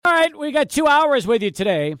right, we got 2 hours with you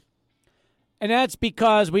today, and that's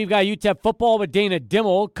because we've got UTEP football with Dana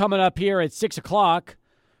Dimmel coming up here at 6 o'clock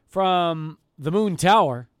from the Moon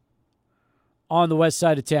Tower on the west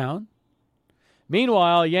side of town.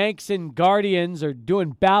 Meanwhile, Yanks and Guardians are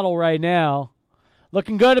doing battle right now.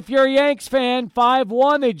 Looking good if you're a Yanks fan.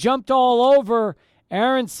 5-1, they jumped all over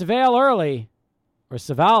Aaron Savale early, or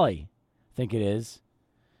Savali, I think it is.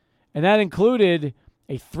 And that included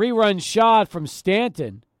a 3-run shot from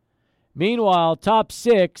Stanton. Meanwhile, top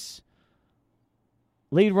 6,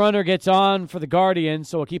 lead runner gets on for the Guardians,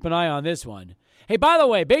 so we'll keep an eye on this one. Hey, by the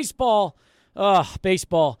way, baseball.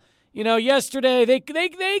 You know, yesterday they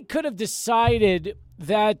could have decided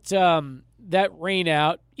that that rain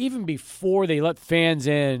out even before they let fans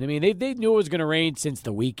in. I mean, they knew it was going to rain since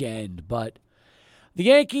the weekend, but the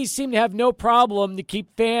Yankees seem to have no problem to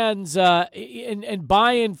keep fans and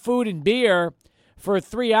buying food and beer for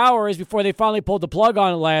 3 hours before they finally pulled the plug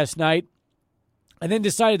on it last night and then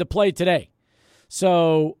decided to play today.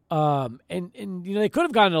 So, and you know, they could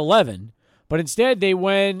have gone at 11, but instead they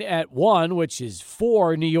went at 1, which is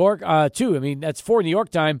 4 New York, 2. I mean, that's 4 New York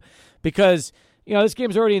time because, you know, this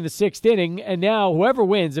game's already in the 6th inning, and now whoever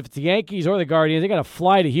wins, if it's the Yankees or the Guardians, they got to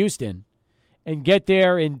fly to Houston and get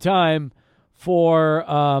there in time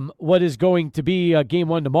for what is going to be Game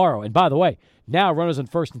 1 tomorrow. And by the way, now runners on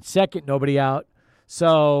first and second, nobody out.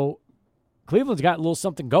 So Cleveland's got a little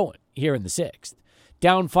something going here in the 6th.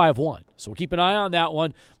 Down 5-1. So we'll keep an eye on that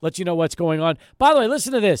one, let you know what's going on. By the way,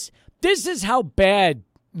 listen to this. This is how bad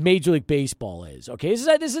Major League Baseball is, okay?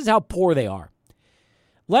 This is how poor they are.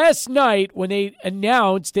 Last night, when they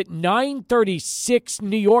announced at 9:36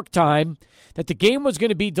 New York time that the game was going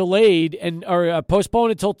to be delayed or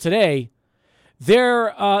postponed until today,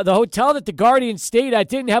 the hotel that the Guardians stayed at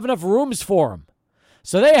didn't have enough rooms for them.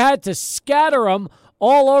 So they had to scatter them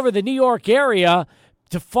all over the New York area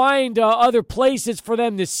to find other places for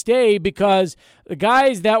them to stay because the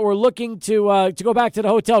guys that were looking to go back to the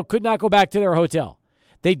hotel could not go back to their hotel.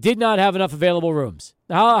 They did not have enough available rooms.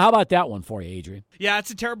 How about that one for you, Adrian? Yeah,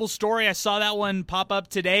 it's a terrible story. I saw that one pop up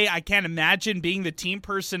today. I can't imagine being the team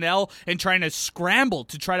personnel and trying to scramble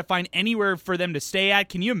to try to find anywhere for them to stay at.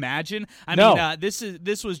 Can you imagine? I mean,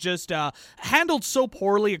 this was just handled so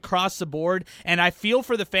poorly across the board, and I feel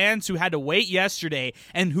for the fans who had to wait yesterday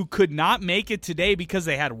and who could not make it today because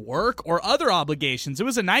they had work or other obligations. It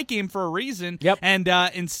was a night game for a reason, and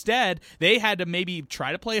instead they had to maybe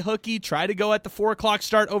try to play hooky, try to go at the 4 o'clock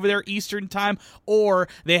start over there Eastern time, or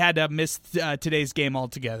they had to miss today's game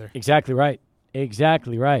altogether. Exactly right.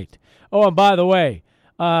 Oh, and by the way,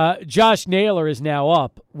 Josh Naylor is now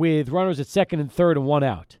up with runners at second and third and 1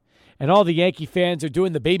 out. And all the Yankee fans are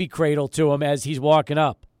doing the baby cradle to him as he's walking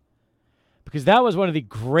up. Because that was one of the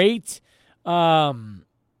great home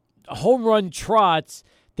run trots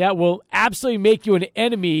that will absolutely make you an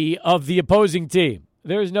enemy of the opposing team.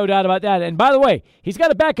 There's no doubt about that. And by the way, he's got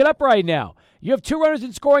to back it up right now. You have 2 runners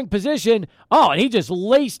in scoring position. Oh, and he just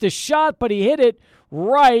laced a shot, but he hit it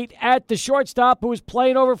right at the shortstop who was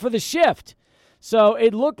playing over for the shift. So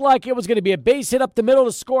it looked like it was going to be a base hit up the middle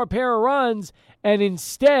to score a pair of runs, and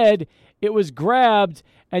instead it was grabbed,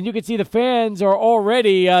 and you can see the fans are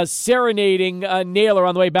already serenading Naylor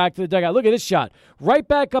on the way back to the dugout. Look at this shot. Right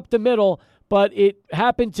back up the middle, but it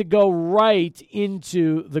happened to go right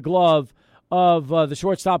into the glove of the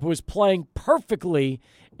shortstop who was playing perfectly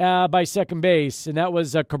by second base, and that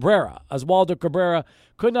was Cabrera. Oswaldo Cabrera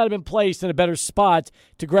could not have been placed in a better spot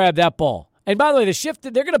to grab that ball. And by the way, the shift,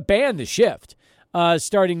 they're going to ban the shift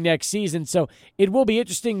starting next season, so it will be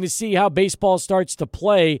interesting to see how baseball starts to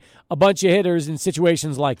play a bunch of hitters in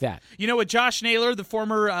situations like that. You know, with Josh Naylor, the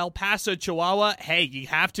former El Paso Chihuahua, hey, you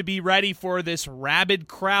have to be ready for this rabid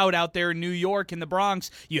crowd out there in New York and the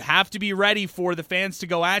Bronx. You have to be ready for the fans to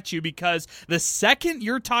go at you because the second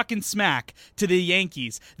you're talking smack to the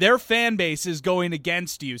Yankees, their fan base is going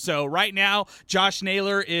against you. So right now, Josh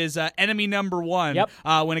Naylor is enemy number 1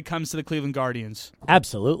 when it comes to the Cleveland Guardians.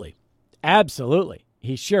 Absolutely.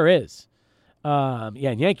 He sure is. And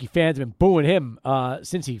Yankee fans have been booing him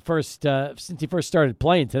since he first started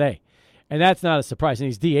playing today. And that's not a surprise. And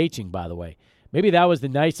he's DHing, by the way. Maybe that was the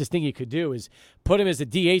nicest thing you could do is put him as a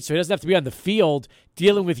DH so he doesn't have to be on the field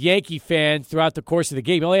dealing with Yankee fans throughout the course of the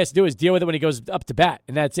game. All he has to do is deal with it when he goes up to bat,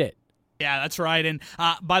 and that's it. Yeah, that's right. And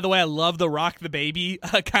by the way, I love the rock the baby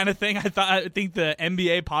kind of thing. I think the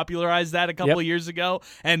NBA popularized that a couple of years ago,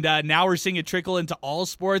 and now we're seeing it trickle into all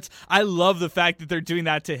sports. I love the fact that they're doing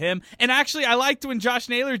that to him. And actually, I liked when Josh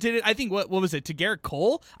Naylor did it. I think what was it to Garrett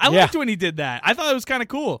Cole? I liked when he did that. I thought it was kind of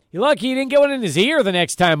cool. You're lucky he didn't get one in his ear the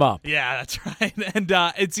next time up. Yeah, that's right. And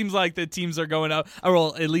it seems like the teams are going up, or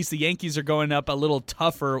well, at least the Yankees are going up a little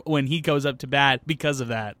tougher when he goes up to bat because of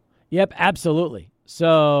that. Yep, absolutely.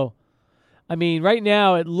 So, I mean, right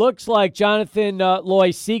now it looks like Jonathan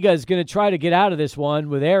Loaisiga is going to try to get out of this one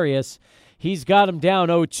with Arias. He's got him down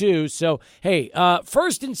 0-2. So, hey,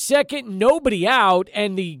 first and second, nobody out,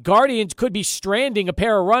 and the Guardians could be stranding a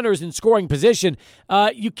pair of runners in scoring position.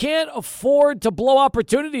 You can't afford to blow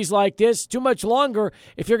opportunities like this too much longer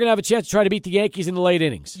if you're going to have a chance to try to beat the Yankees in the late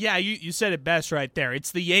innings. Yeah, you said it best right there.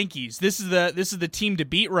 It's the Yankees. This is the team to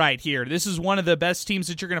beat right here. This is one of the best teams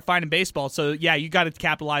that you're going to find in baseball. So, yeah, you got to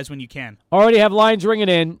capitalize when you can. Already have lines ringing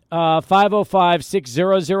in.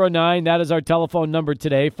 505-6009. That is our telephone number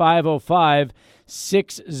today.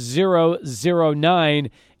 505-6009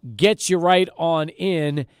 gets you right on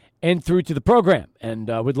in and through to the program. And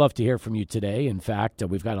we'd love to hear from you today. In fact,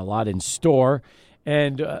 we've got a lot in store.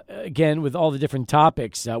 And, again, with all the different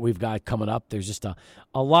topics we've got coming up, there's just a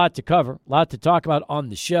lot to cover, a lot to talk about on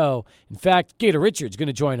the show. In fact, Gator Richard's going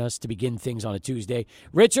to join us to begin things on a Tuesday.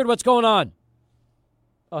 Richard, what's going on?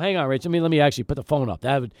 Oh, hang on, Rich. Let me actually put the phone up.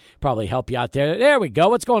 That would probably help you out there. There we go.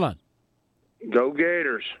 What's going on? Go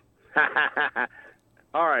Gators.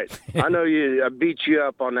 All right. I know I beat you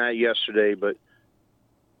up on that yesterday, but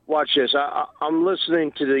watch this. I'm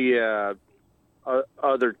listening to the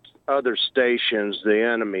other stations, the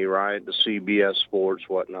enemy, right? The CBS Sports,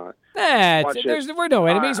 whatnot. We're no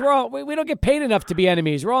enemies. We don't get paid enough to be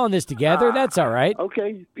enemies. We're all in this together. That's all right.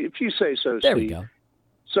 Okay, if you say so, There Steve. we go.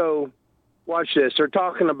 So, watch this. They're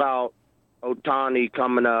talking about Ohtani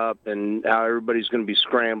coming up and how everybody's going to be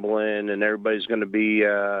scrambling and everybody's going to be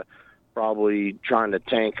probably trying to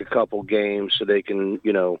tank a couple games so they can,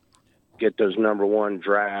 get those number one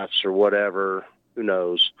drafts or whatever. Who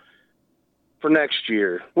knows? For next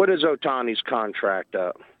year, what is Ohtani's contract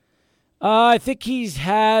up? I think he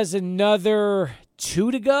has another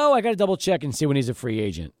 2 to go. I got to double check and see when he's a free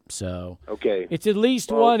agent. So okay, it's at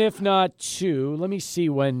least 1, if not 2. Let me see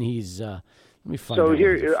when he's. Let me find. So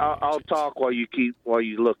here, I'll talk while you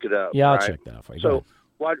look it up. Yeah, I'll right? check that out for you. So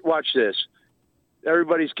watch this.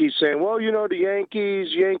 Everybody keeps saying, "Well, the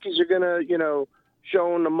Yankees are gonna,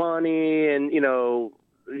 show them the money, and the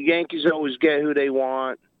Yankees always get who they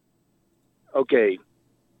want." Okay,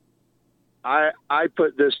 I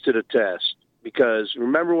put this to the test because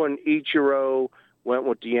remember when Ichiro went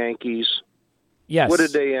with the Yankees? Yes. What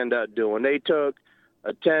did they end up doing? They took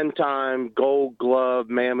a 10-time Gold Glove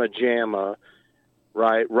Mama Jamma,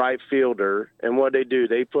 right fielder, and what they do?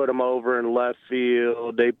 They put him over in left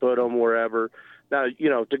field. They put him wherever. Now,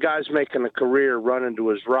 the guy's making a career running to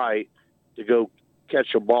his right to go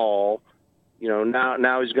catch a ball.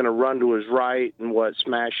 Now he's going to run to his right and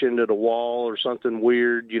smash into the wall or something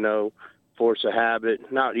weird, force a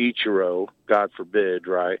habit. Not Ichiro, God forbid,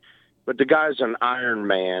 right? But the guy's an Iron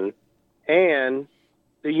Man, and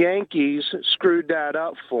the Yankees screwed that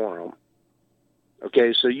up for him.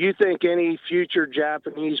 Okay, so you think any future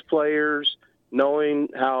Japanese players, knowing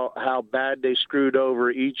how bad they screwed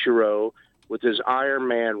over Ichiro with his Iron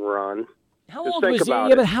Man run, how old was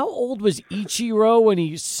but how old was Ichiro when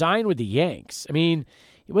he signed with the Yanks? I mean,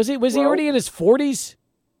 was he already in his 40s?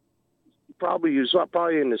 He was probably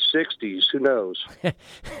in his 60s. Who knows?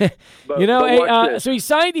 So he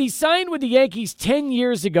signed with the Yankees 10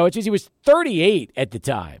 years ago. Which is he was 38 at the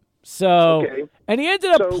time. So, okay. And he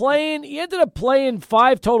ended up playing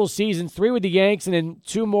 5 total seasons, 3 with the Yanks and then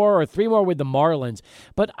 2 more or 3 more with the Marlins.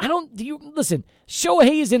 But listen,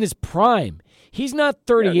 Shohei is in his prime. He's not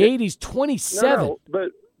 38, he's 27. No,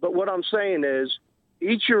 but what I'm saying is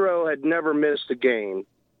Ichiro had never missed a game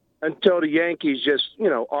until the Yankees just,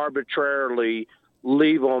 arbitrarily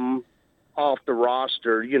leave him off the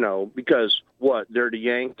roster, because they're the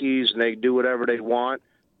Yankees and they do whatever they want.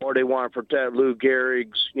 Or they want to protect Lou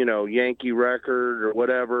Gehrig's, Yankee record or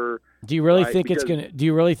whatever. Do you really think it's gonna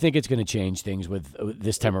change things with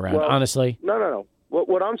this time around? Well, honestly, no.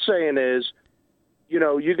 What I'm saying is, you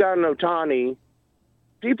got an Ohtani.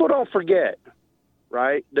 People don't forget,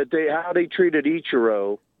 right, that how they treated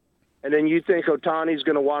Ichiro, and then you think Ohtani's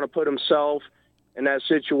going to want to put himself in that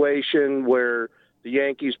situation where the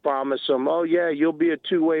Yankees promise him, "Oh yeah, you'll be a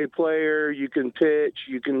two-way player. You can pitch,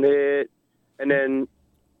 you can hit," and then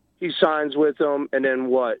he signs with them, and then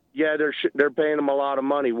what? Yeah, they're paying him a lot of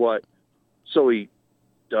money. What? So he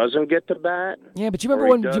doesn't get the bat. Yeah, but do you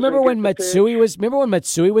remember when Matsui was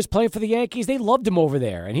playing for the Yankees? They loved him over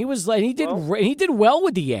there, and he did well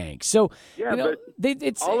with the Yanks. So yeah, but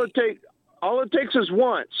all it takes is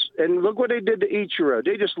once. And look what they did to Ichiro.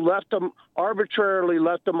 They just arbitrarily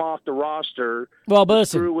left him off the roster. Well, but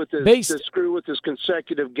listen, to screw with this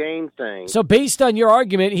consecutive game thing. So based on your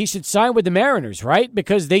argument, he should sign with the Mariners, right?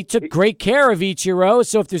 Because they took great care of Ichiro.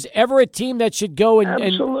 So if there's ever a team that should go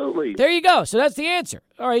absolutely. There you go. So that's the answer.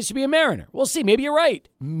 All right, he should be a Mariner. We'll see. Maybe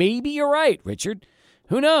you're right. Richard.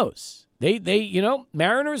 Who knows?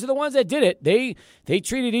 Mariners are the ones that did it. They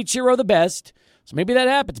treated Ichiro the best. So maybe that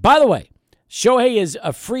happens. By the way, Shohei is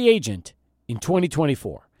a free agent in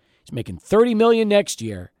 2024. He's making $30 million next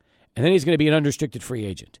year, and then he's going to be an unrestricted free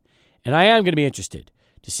agent. And I am going to be interested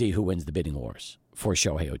to see who wins the bidding wars for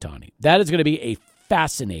Shohei Ohtani. That is going to be a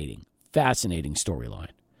fascinating storyline.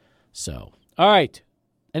 So, all right.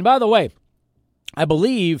 And by the way, I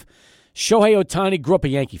believe Shohei Ohtani grew up a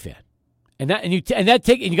Yankee fan. And you got to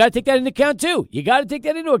take that into account too. You got to take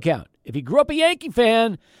that into account. If he grew up a Yankee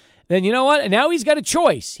fan, then you know what? And now he's got a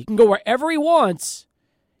choice. He can go wherever he wants.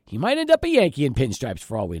 He might end up a Yankee in pinstripes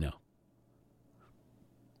for all we know.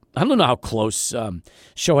 I don't know how close Shohei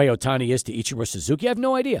Ohtani is to Ichiro Suzuki. I have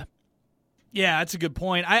no idea. Yeah, that's a good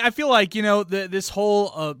point. I feel like, this whole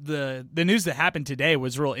the news that happened today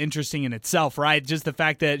was real interesting in itself, right? Just the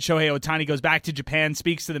fact that Shohei Ohtani goes back to Japan,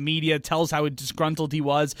 speaks to the media, tells how disgruntled he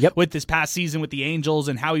was with this past season with the Angels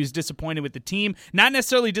and how he was disappointed with the team. Not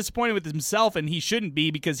necessarily disappointed with himself, and he shouldn't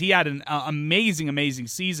be because he had an amazing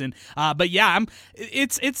season. But yeah,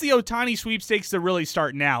 it's the Ohtani sweepstakes that really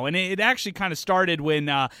start now, and it actually kind of started when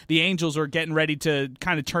the Angels were getting ready to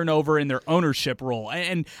kind of turn over in their ownership role,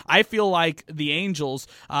 and I feel like the Angels,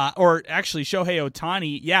 or actually Shohei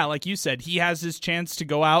Ohtani, yeah, like you said, he has his chance to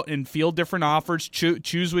go out and field different offers,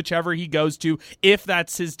 choose whichever he goes to, if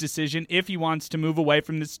that's his decision, if he wants to move away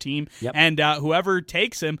from this team, and whoever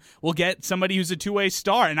takes him will get somebody who's a two-way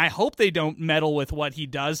star, and I hope they don't meddle with what he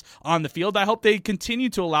does on the field. I hope they continue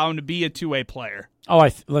to allow him to be a two-way player. Oh,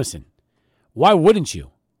 listen, why wouldn't you?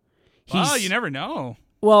 Well, you never know.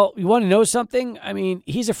 Well, you want to know something? I mean,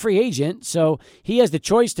 he's a free agent, so he has the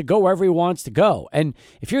choice to go wherever he wants to go. And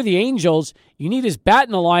if you're the Angels, you need his bat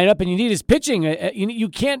in the lineup and you need his pitching. You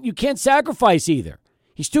can't sacrifice either.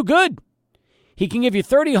 He's too good. He can give you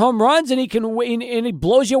 30 home runs and he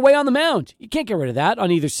blows you away on the mound. You can't get rid of that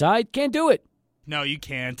on either side. Can't do it. No, you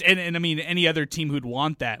can't. And I mean, any other team who'd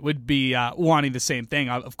want that would be wanting the same thing,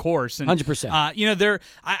 of course. And, 100%.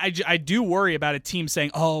 I do worry about a team saying,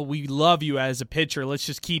 oh, we love you as a pitcher. Let's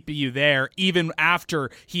just keep you there, even after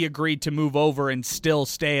he agreed to move over and still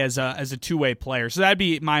stay as a two-way player. So that'd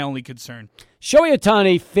be my only concern. Shohei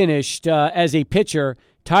Ohtani finished as a pitcher,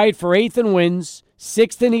 tied for 8th in wins,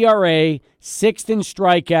 6th in ERA, 6th in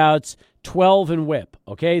strikeouts, 12 in whip.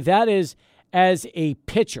 Okay, that is as a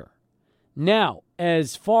pitcher. Now,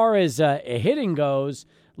 as far as hitting goes,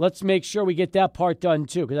 let's make sure we get that part done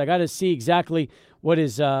too, because I got to see exactly what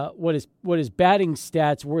his batting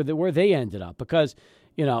stats were, where they ended up. Because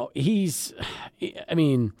he's, I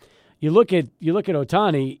mean, you look at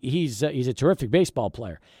Ohtani, he's a terrific baseball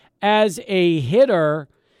player. As a hitter,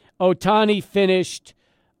 Ohtani finished.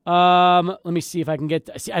 Let me see if I can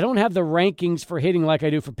I don't have the rankings for hitting like I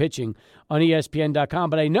do for pitching on ESPN.com,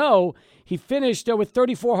 but I know he finished with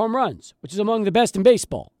 34 home runs, which is among the best in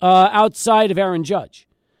baseball, outside of Aaron Judge.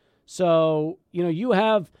 So, you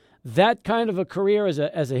have that kind of a career as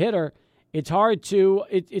a hitter. It's hard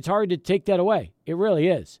to take that away. It really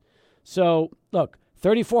is. So, look,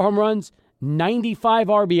 34 home runs, 95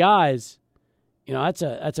 RBIs.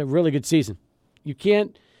 That's a really good season. You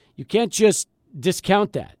can't just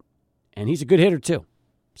discount that. And he's a good hitter too.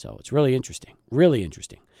 So it's really interesting. Really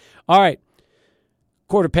interesting. All right.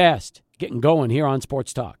 1:15. Getting going here on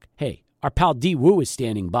Sports Talk. Hey, our pal D. Wu is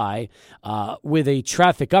standing by with a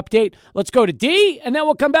traffic update. Let's go to D, and then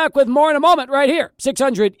we'll come back with more in a moment right here.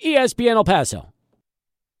 600 ESPN El Paso.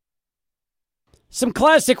 Some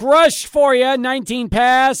classic Rush for you. 19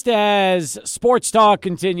 past as Sports Talk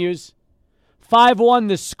continues. 5-1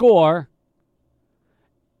 the score.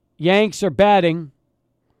 Yanks are batting.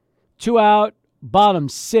 2 out, bottom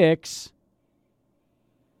 6.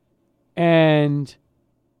 And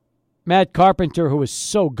Matt Carpenter, who was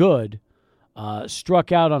so good,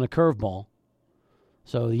 struck out on a curveball.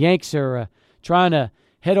 So the Yanks are trying to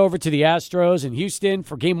head over to the Astros in Houston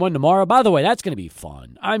for Game 1 tomorrow. By the way, that's going to be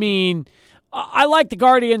fun. I mean, I like the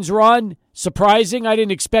Guardians' run. Surprising. I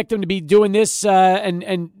didn't expect them to be doing this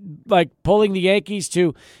and like pulling the Yankees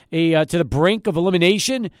to the brink of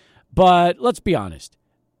elimination. But let's be honest.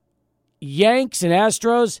 Yanks and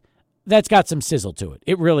Astros, that's got some sizzle to it.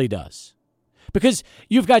 It really does. Because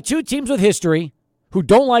you've got two teams with history who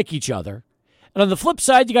don't like each other. And on the flip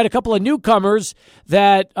side, you got a couple of newcomers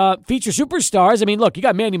that feature superstars. I mean, look, you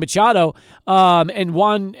got Manny Machado and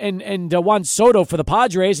Juan Soto for the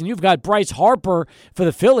Padres, and you've got Bryce Harper for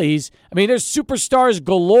the Phillies. I mean, there's superstars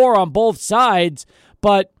galore on both sides,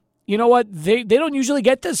 but you know what? They don't usually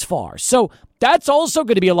get this far. So that's also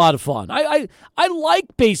going to be a lot of fun. I like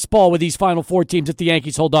baseball with these Final Four teams if the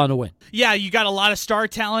Yankees hold on to win. Yeah, you got a lot of star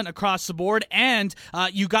talent across the board, and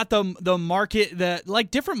you got the market,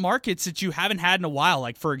 different markets that you haven't had in a while.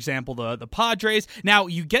 Like, for example, the Padres. Now,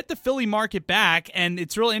 you get the Philly market back, and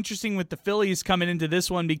it's real interesting with the Phillies coming into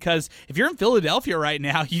this one because if you're in Philadelphia right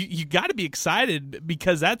now, you got to be excited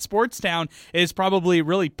because that sports town is probably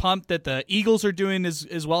really pumped that the Eagles are doing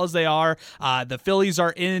as well as they are. The Phillies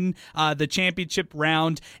are in the championship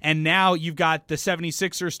round, and now you've got the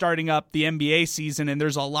 76ers starting up the NBA season, and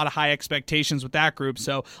there's a lot of high expectations with that group,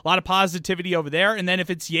 so a lot of positivity over there. And then if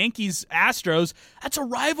it's Yankees-Astros, that's a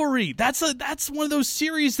rivalry. That's one of those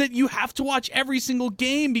series that you have to watch every single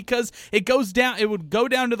game because it would go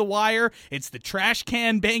down to the wire. It's the trash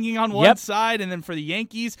can banging on one side, and then for the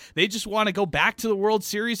Yankees, they just want to go back to the World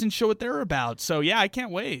Series and show what they're about. So yeah, I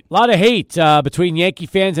can't wait. A lot of hate between Yankee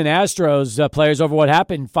fans and Astros players over what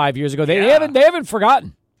happened 5 years ago. They haven't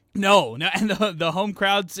forgotten. No, and the home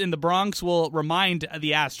crowds in the Bronx will remind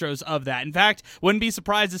the Astros of that. In fact, wouldn't be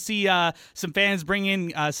surprised to see some fans bring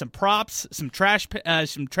in some props, some trash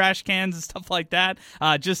cans and stuff like that,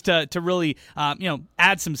 just to really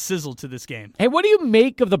add some sizzle to this game. Hey, what do you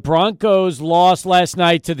make of the Broncos' loss last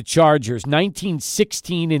night to the Chargers?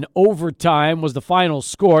 19-16 in overtime was the final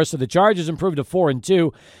score, so the Chargers improved to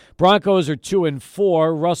 4-2. Broncos are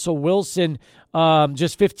 2-4. Russell Wilson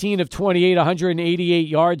just 15 of 28, 188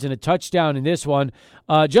 yards and a touchdown in this one.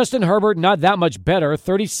 Justin Herbert, not that much better,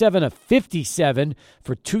 37 of 57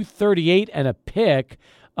 for 238 and a pick.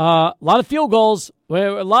 A lot of field goals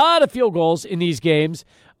in these games.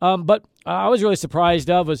 But I was really surprised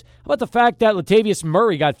was how about the fact that Latavius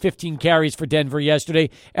Murray got 15 carries for Denver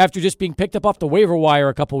yesterday after just being picked up off the waiver wire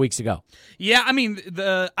a couple weeks ago. Yeah, I mean,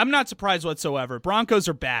 I'm not surprised whatsoever. Broncos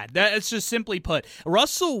are bad. That's just simply put.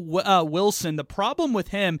 Russell Wilson, the problem with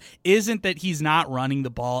him isn't that he's not running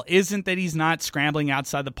the ball, isn't that he's not scrambling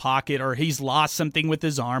outside the pocket or he's lost something with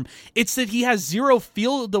his arm. It's that he has zero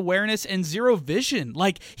field awareness and zero vision.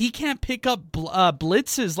 Like, he can't pick up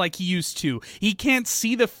blitzes like he used to. He can't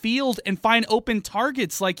see the field and find open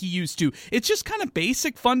targets like he used to. It's just kind of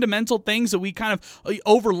basic fundamental things that we kind of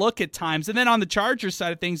overlook at times. And then on the Chargers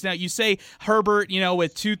side of things, now you say Herbert,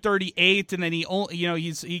 with 238 and then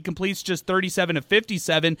he completes just 37 of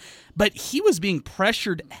 57, but he was being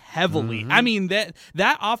pressured heavily. Mm-hmm. I mean,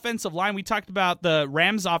 that offensive line, we talked about the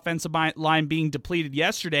Rams offensive line being depleted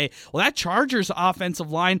yesterday. Well, that Chargers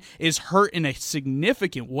offensive line is hurt in a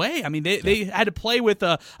significant way. I mean, they had to play with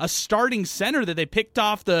a starting center that they picked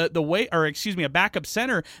off a backup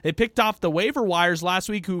center they picked off the waiver wires last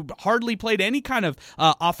week who hardly played any kind of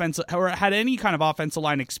offensive or had any kind of offensive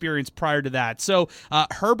line experience prior to that. So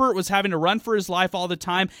Herbert was having to run for his life all the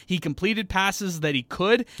time. He completed passes that he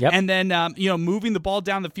could, and then moving the ball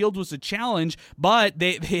down the field was a challenge, but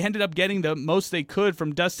they ended up getting the most they could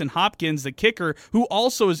from Dustin Hopkins, the kicker, who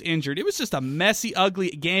also is injured. It was just a messy, ugly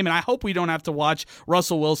game, and I hope we don't have to watch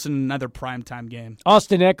Russell Wilson in another primetime game.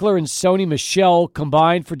 Austin Eckler and Sony Michel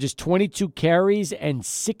combined for just 22 carries and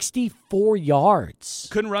 64 yards.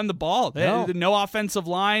 Couldn't run the ball. No offensive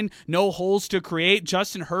line, no holes to create.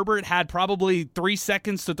 Justin Herbert had probably 3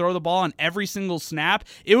 seconds to throw the ball on every single snap.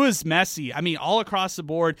 It was messy. I mean, all across the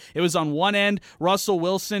board. It was on one end, Russell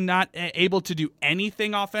Wilson not able to do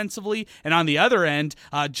anything offensively, and on the other end,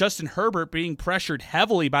 Justin Herbert being pressured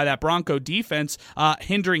heavily by that Bronco defense,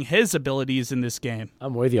 hindering his abilities in this game.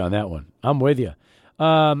 I'm with you on that one. I'm with you.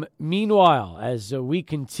 Meanwhile, as we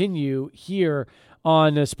continue here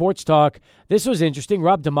on Sports Talk, this was interesting.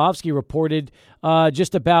 Rob Demovsky reported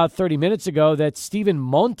just about 30 minutes ago that Steven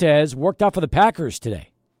Montez worked out for the Packers today.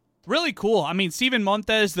 Really cool. I mean, Steven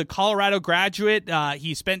Montez, the Colorado graduate,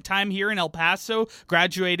 he spent time here in El Paso,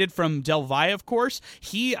 graduated from Del Valle, of course.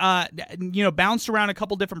 He, bounced around a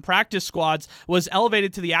couple different practice squads, was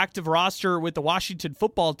elevated to the active roster with the Washington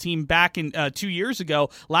football team back in 2 years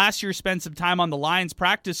ago. Last year, spent some time on the Lions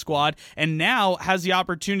practice squad, and now has the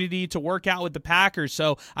opportunity to work out with the Packers.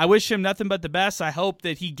 So I wish him nothing but the best. I hope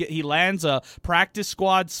that he lands a practice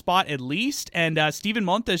squad spot at least. And Steven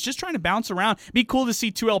Montez just trying to bounce around. Be cool to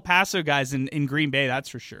see two El Paso guys in Green Bay, that's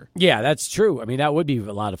for sure. Yeah, that's true. I mean, that would be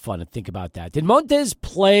a lot of fun to think about that. Did Montez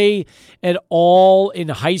play at all in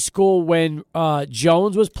high school when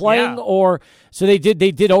Jones was playing? Yeah. Or so they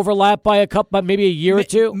did overlap by maybe a year or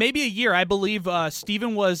two? Maybe a year. I believe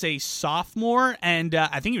Steven was a sophomore, and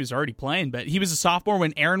I think he was already playing, but he was a sophomore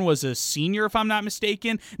when Aaron was a senior, if I'm not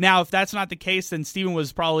mistaken. Now, if that's not the case, then Steven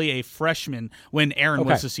was probably a freshman when Aaron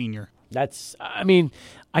was a senior.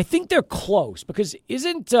 I think they're close because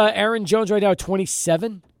isn't Aaron Jones right now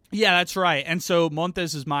 27? Yeah, that's right. And so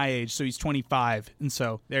Montez is my age, so he's 25. And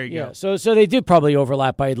so there you go. So they did probably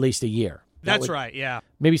overlap by at least a year. That's right, yeah.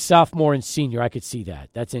 Maybe sophomore and senior. I could see that.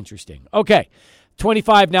 That's interesting. Okay.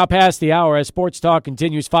 25 now past the hour as Sports Talk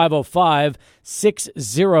continues.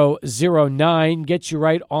 505-6009 gets you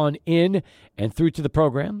right on in and through to the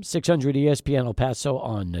program. 600 ESPN El Paso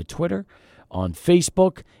on Twitter, on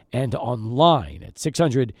Facebook, and online at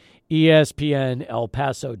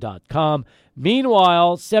 600ESPNElPaso.com.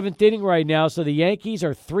 Meanwhile, seventh inning right now, so the Yankees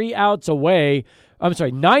are 9 outs away,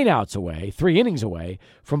 3 innings away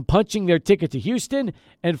from punching their ticket to Houston,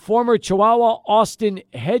 and former Chihuahua Austin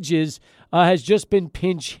Hedges has just been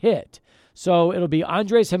pinch hit. So it'll be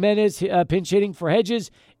Andres Jimenez pinch hitting for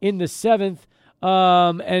Hedges in the seventh,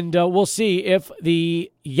 and we'll see if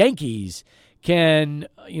the Yankees can,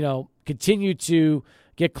 continue to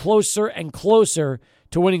get closer and closer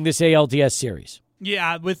to winning this ALDS series.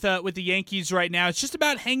 Yeah, with the Yankees right now, it's just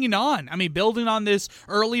about hanging on. I mean, building on this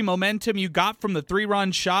early momentum you got from the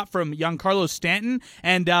 3-run shot from Giancarlo Stanton.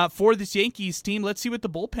 And for this Yankees team, let's see what the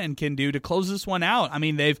bullpen can do to close this one out. I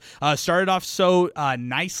mean, they've started off so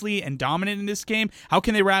nicely and dominant in this game. How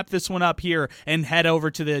can they wrap this one up here and head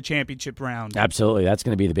over to the championship round? Absolutely. That's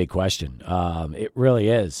going to be the big question. It really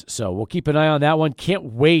is. So we'll keep an eye on that one. Can't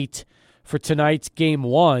wait for tonight's game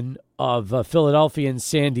one of Philadelphia and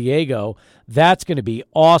San Diego. That's going to be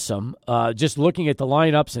awesome. Just looking at the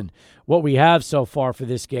lineups and what we have so far for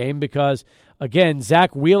this game, because, again,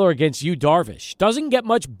 Zach Wheeler against Yu Darvish. Doesn't get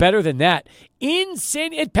much better than that in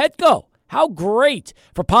Petco. How great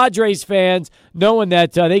for Padres fans knowing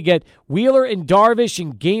that they get Wheeler and Darvish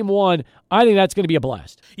in game one. I think that's going to be a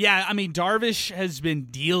blast. Yeah, I mean, Darvish has been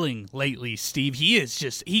dealing lately, Steve.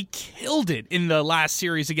 He killed it in the last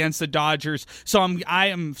series against the Dodgers. So I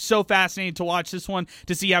am so fascinated to watch this one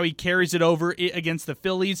to see how he carries it over against the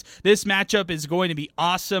Phillies. This matchup is going to be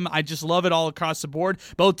awesome. I just love it all across the board.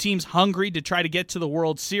 Both teams hungry to try to get to the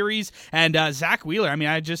World Series. And Zach Wheeler, I mean,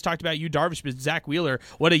 I just talked about Yu Darvish, but Zach Wheeler,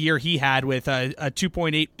 what a year he had with a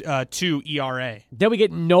 2.82 ERA. Then we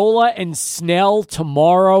get Nola and Snell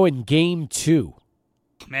tomorrow in game 2.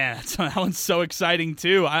 Man, that one's so exciting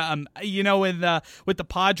too. With the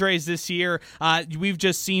Padres this year, we've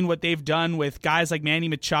just seen what they've done with guys like Manny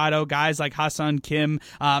Machado, guys like Ha-Seong Kim,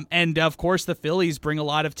 and of course the Phillies bring a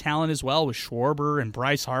lot of talent as well with Schwarber and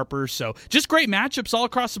Bryce Harper. So just great matchups all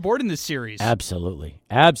across the board in this series. Absolutely.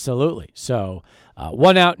 So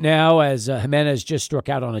 1 out now as Jimenez just struck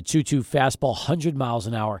out on a 2-2 fastball, 100 miles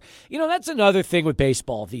an hour. That's another thing with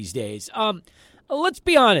baseball these days. Let's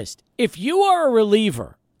be honest. If you are a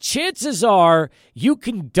reliever, chances are you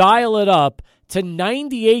can dial it up to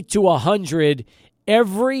 98 to 100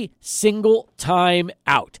 every single time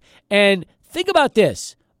out. And think about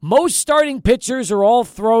this. Most starting pitchers are all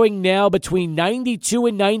throwing now between 92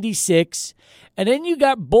 and 96. And then you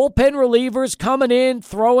got bullpen relievers coming in,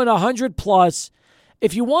 throwing 100 plus.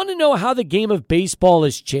 If you want to know how the game of baseball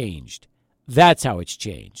has changed, that's how it's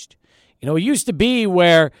changed. It used to be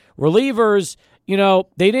where relievers,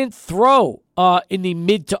 they didn't throw in the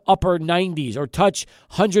mid to upper 90s or touch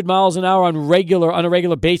 100 miles an hour on a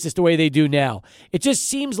regular basis the way they do now. It just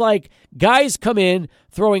seems like guys come in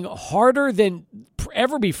throwing harder than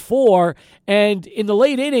ever before, and in the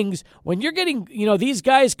late innings, when you're getting these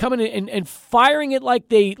guys coming in and firing it like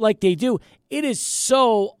they do, it is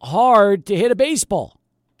so hard to hit a baseball.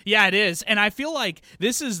 Yeah, it is. And I feel like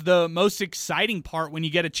this is the most exciting part when you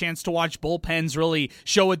get a chance to watch bullpens really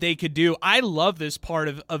show what they could do. I love this part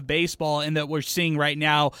of baseball and that we're seeing right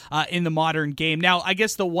now in the modern game. Now, I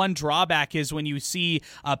guess the one drawback is when you see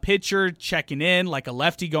a pitcher checking in, like a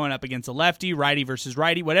lefty going up against a lefty, righty versus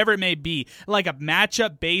righty, whatever it may be, like a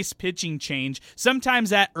matchup-based pitching change. Sometimes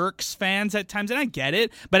that irks fans at times, and I get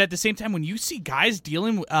it. But at the same time, when you see guys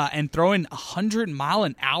dealing and throwing 100 mile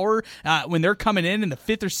an hour when they're coming in the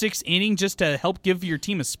fifth or sixth inning just to help give your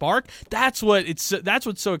team a spark, that's what's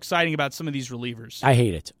so exciting about some of these relievers. I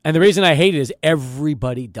hate it. And the reason I hate it is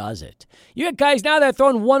everybody does it. You got guys now that are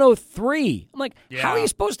throwing 103. I'm like, How are you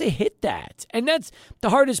supposed to hit that? And that's the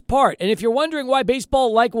hardest part. And if you're wondering why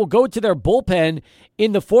baseball will go to their bullpen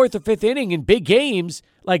in the fourth or fifth inning in big games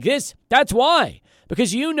like this, that's why.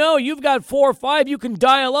 because you've got 4 or 5 you can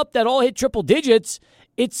dial up that all hit triple digits.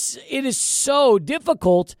 It is so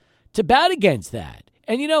difficult to bat against that.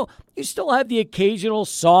 And, you still have the occasional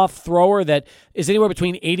soft thrower that is anywhere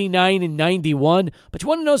between 89 and 91. But you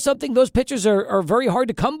want to know something? Those pitchers are very hard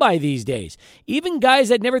to come by these days. Even guys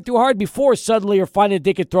that never threw hard before suddenly are finding that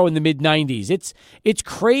they could throw in the mid-90s. It's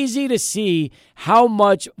crazy to see how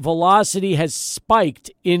much velocity has spiked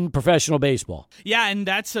in professional baseball. Yeah, and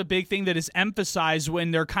that's a big thing that is emphasized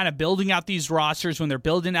when they're kind of building out these rosters, when they're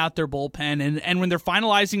building out their bullpen, and when they're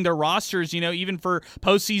finalizing their rosters, even for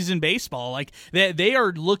postseason baseball. Like, they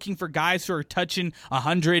are looking for guys who are touching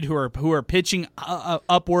 100, who are pitching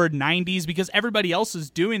upward 90s, because everybody else is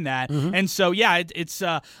doing that. Mm-hmm. And so, yeah, it's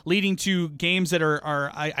leading to games that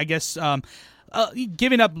are I guess,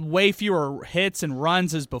 giving up way fewer hits and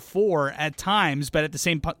runs as before at times, but at the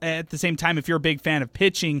same time, if you're a big fan of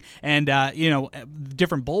pitching and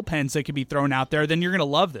different bullpens that could be thrown out there, then you're going to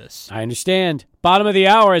love this. I understand. Bottom of the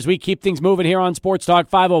hour as we keep things moving here on Sports Talk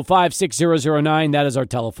 505-6009. That is our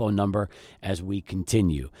telephone number as we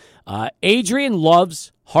continue. Adrian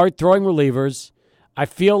loves hard-throwing relievers. I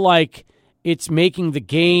feel like it's making the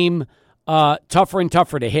game tougher and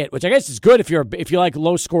tougher to hit, which I guess is good if you like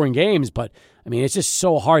low-scoring games, but I mean, it's just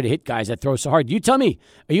so hard to hit guys that throw so hard. You tell me,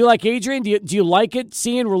 are you like Adrian? Do you like it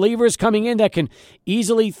seeing relievers coming in that can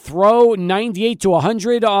easily throw 98 to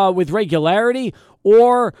 100 with regularity?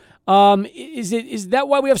 Or is that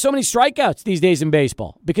why we have so many strikeouts these days in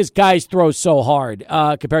baseball? Because guys throw so hard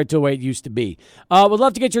compared to the way it used to be. Would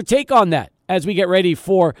love to get your take on that as we get ready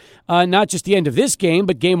for not just the end of this game,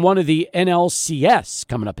 but game 1 of the NLCS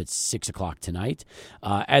coming up at 6 o'clock tonight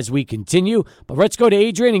as we continue. But let's go to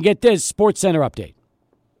Adrian and get this Sports Center update.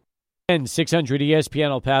 And 600 ESPN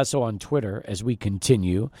El Paso on Twitter as we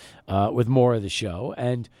continue with more of the show.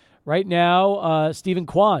 And right now, Stephen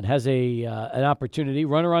Kwan has an opportunity,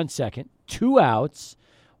 runner on second, 2 outs,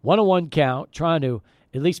 1-1 count, trying to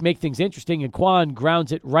at least make things interesting. And Kwan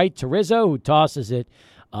grounds it right to Rizzo, who tosses it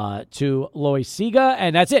to Loisiga,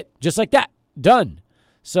 and that's it. Just like that. Done.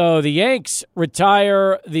 So the Yanks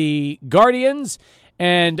retire the Guardians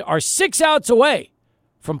and are 6 outs away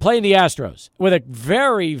from playing the Astros with a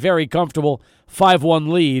very, very comfortable 5-1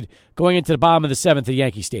 lead going into the bottom of the 7th at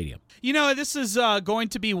Yankee Stadium. This is going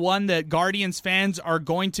to be one that Guardians fans are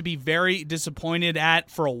going to be very disappointed at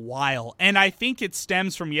for a while. And I think it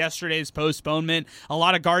stems from yesterday's postponement. A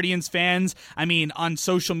lot of Guardians fans, on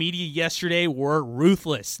social media yesterday were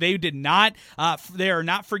ruthless. They are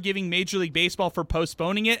not forgiving Major League Baseball for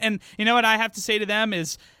postponing it. And you know what I have to say to them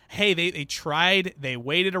is, hey, they tried, they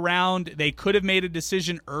waited around, they could have made a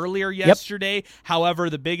decision earlier yesterday. Yep. However,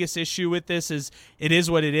 the biggest issue with this is it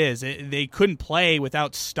is what it is. They couldn't play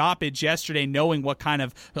without stoppage yesterday, knowing what kind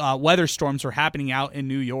of weather storms were happening out in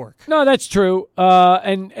New York. No, that's true.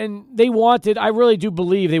 And they wanted, I really do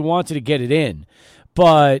believe they wanted to get it in.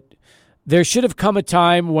 But there should have come a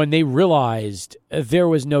time when they realized there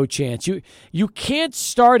was no chance. You can't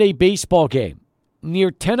start a baseball game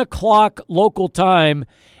near 10 o'clock local time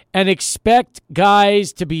and expect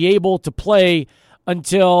guys to be able to play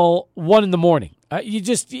until 1 in the morning.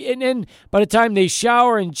 And then by the time they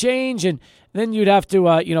shower and change, and then you'd have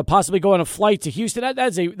to possibly go on a flight to Houston.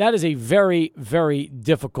 That is a very, very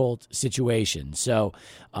difficult situation. So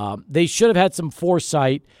they should have had some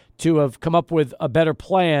foresight to have come up with a better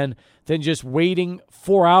plan than just waiting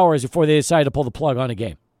 4 hours before they decided to pull the plug on a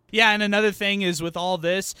game. Yeah, and another thing is with all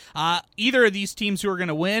this, either of these teams who are going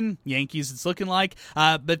to win, Yankees it's looking like,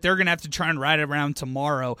 but they're going to have to try and ride around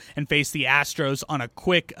tomorrow and face the Astros on a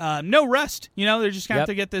quick, no rest. They're just going to have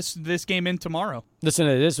to get this game in tomorrow. Listen,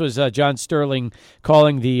 this was John Sterling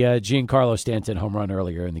calling the Giancarlo Stanton home run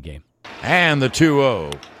earlier in the game. And the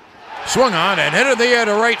 2-0. Swung on and hit in the air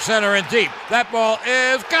to right center and deep. That ball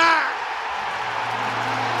is gone!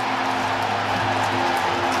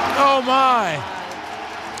 Oh, my.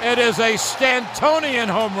 It is a Stantonian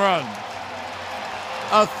home run.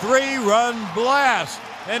 A 3-run blast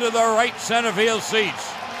into the right center field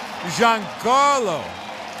seats. Giancarlo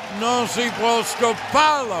non si può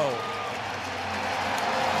scopare.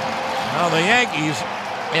 Now the Yankees,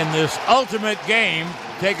 in this ultimate game,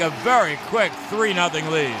 take a very quick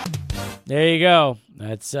 3-0 lead. There you go.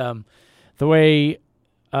 That's the way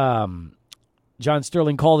John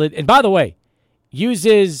Sterling called it. And by the way,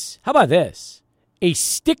 uses, how about this? A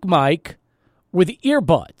stick mic with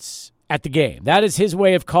earbuds at the game. That is his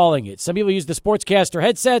way of calling it. Some people use the Sportscaster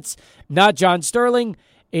headsets, not John Sterling.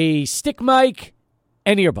 A stick mic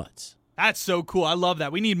and earbuds. That's so cool. I love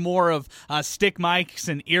that. We need more of stick mics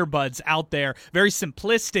and earbuds out there. Very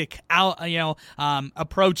simplistic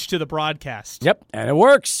approach to the broadcast. Yep, and it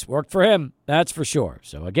works. Worked for him, that's for sure.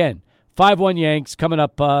 So, again, 5-1 Yanks. Coming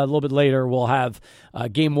up a little bit later, we'll have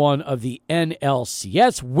Game 1 of the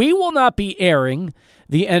NLCS. We will not be airing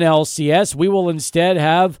the NLCS. We will instead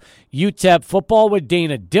have UTEP football with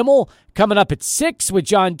Dana Dimmel coming up at 6 with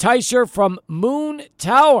John Teicher from Moon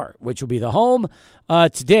Tower, which will be the home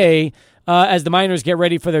today as the Miners get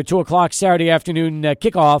ready for their 2 o'clock Saturday afternoon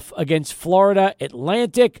kickoff against Florida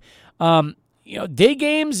Atlantic. Day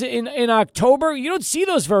games in October, you don't see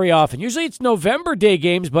those very often. Usually it's November day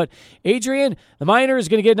games, but Adrian, the Miners is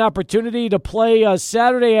going to get an opportunity to play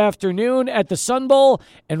Saturday afternoon at the Sun Bowl,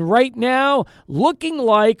 and right now, looking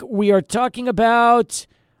like we are talking about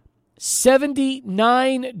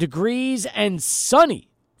 79 degrees and sunny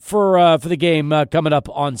for the game coming up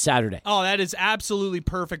on Saturday. Oh, that is absolutely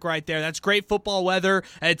perfect right there. That's great football weather.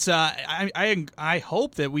 It's I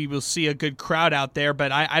hope that we will see a good crowd out there,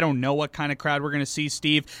 but I don't know what kind of crowd we're going to see,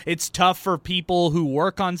 Steve. It's tough for people who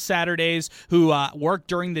work on Saturdays, who work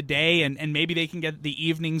during the day, and maybe they can get the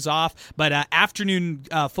evenings off, but afternoon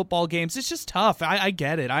football games, it's just tough. I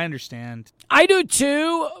get it. I understand. I do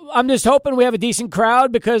too. I'm just hoping we have a decent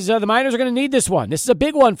crowd because the Miners are going to need this one. This is a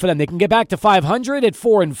big one for them. They can get back to 500 at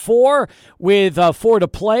 4-4 with 4 to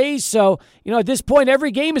play. So, at this point,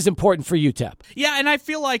 every game is important for UTEP. Yeah, and I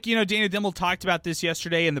feel like, Dana Dimmel talked about this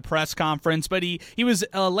yesterday in the press conference, but he was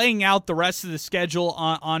laying out the rest of the schedule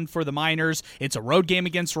on for the Miners. It's a road game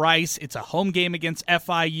against Rice. It's a home game against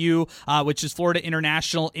FIU, which is Florida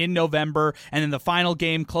International in November, and then the final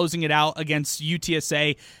game closing it out against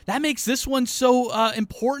UTSA. That makes this one so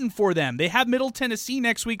important for them. They have Middle Tennessee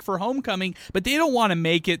next week for homecoming, but they don't want to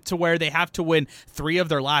make it to where they have to win 3 of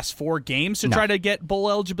their last 4 games to try to get bowl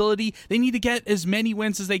eligibility. They need to get as many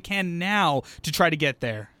wins as they can now to try to get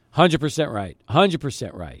there. 100% right.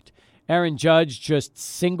 100% right. Aaron Judge just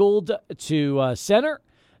singled to center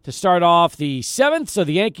to start off the 7th, so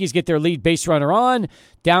the Yankees get their lead base runner on,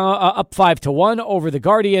 down up 5-1 over the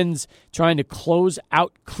Guardians, trying to close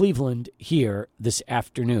out Cleveland here this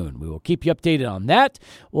afternoon. We will keep you updated on that.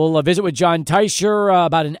 We'll visit with John Teicher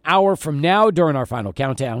about an hour from now during our final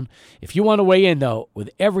countdown. If you want to weigh in, though, with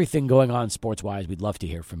everything going on sports-wise, we'd love to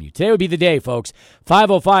hear from you. Today would be the day, folks.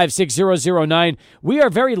 505-6009. We are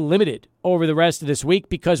very limited over the rest of this week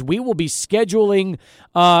because we will be scheduling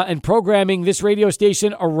and programming this radio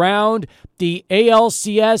station around the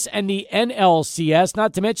ALCS and the NLCS,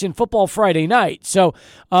 not to mention Football Friday night. So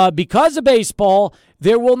because of baseball,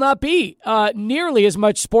 there will not be nearly as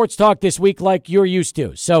much sports talk this week like you're used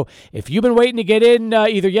to. So if you've been waiting to get in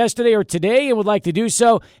either yesterday or today and would like to do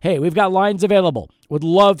so, hey, we've got lines available. Would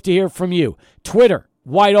love to hear from you. Twitter,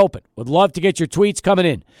 wide open. Would love to get your tweets coming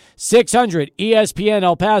in. 600 ESPN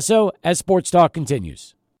El Paso as Sports Talk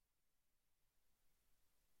continues.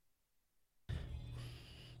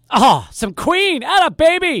 Oh, some Queen. Atta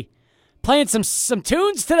baby. Playing some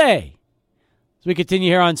tunes today. As we continue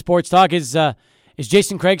here on Sports Talk, is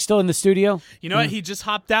Jason Craig still in the studio? You know what? He just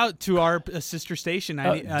hopped out to our sister station,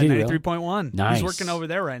 93.1. Nice. He's working over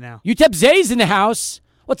there right now. UTEP Zay's in the house.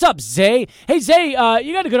 What's up, Zay? Hey, Zay,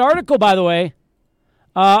 you got a good article, by the way.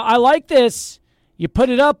 I like this. You put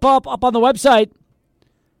it up on the website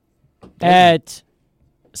at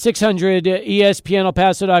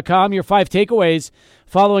 600ESPNElPaso.com. Your 5 takeaways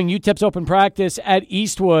following UTEP's open practice at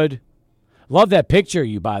Eastwood. Love that picture of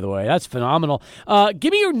you, by the way. That's phenomenal.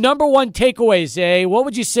 Give me your number 1 takeaway, Zay. What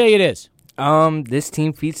would you say it is? This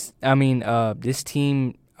team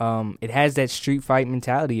it has that street fight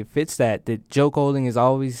mentality. It fits that Joe Golding is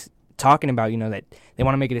always talking about, that they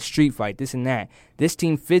want to make it a street fight, this and that. This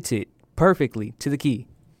team fits it perfectly to the key.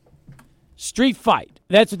 Street fight.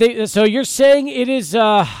 That's what so you're saying it is,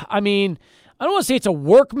 I don't want to say it's a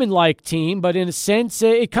workmanlike team, but in a sense,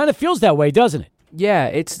 it kind of feels that way, doesn't it? Yeah,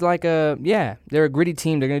 it's like they're a gritty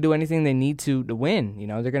team. They're going to do anything they need to win.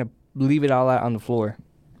 They're going to leave it all out on the floor.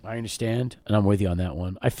 I understand, and I'm with you on that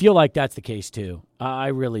one. I feel like that's the case, too. I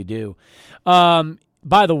really do. By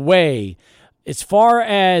the way, as far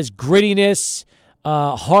as grittiness,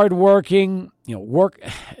 hardworking, work,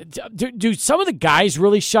 do some of the guys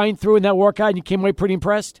really shine through in that workout, and you came away pretty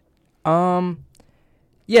impressed?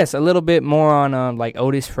 Yes, a little bit more on like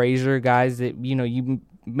Otis Frazier, guys that,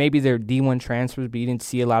 maybe they're D1 transfers, but you didn't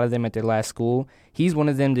see a lot of them at their last school. He's one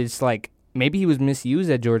of them that's like, maybe he was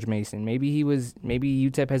misused at George Mason. Maybe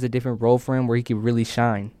UTEP has a different role for him where he could really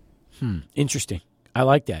shine. Interesting. I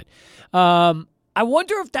like that. I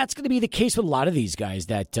wonder if that's going to be the case with a lot of these guys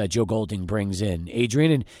that Joe Golding brings in,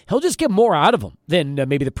 Adrian, and he'll just get more out of them than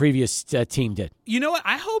maybe the previous team did. You know what?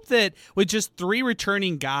 I hope that with just 3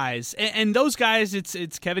 returning guys, and those guys,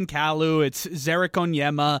 it's Kevin Kalu, it's Zarek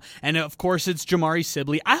Onyema, and of course it's Jamari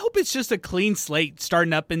Sibley. I hope it's just a clean slate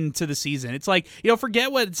starting up into the season. It's like,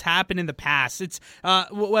 forget what's happened in the past. It's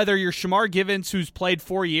whether you're Shamar Givens, who's played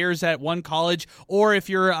 4 years at one college, or if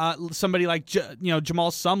you're somebody like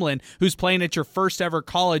Jamal Sumlin, who's playing at your first ever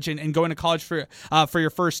college and going to college for your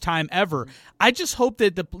first time ever. I just hope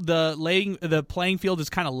that the playing field is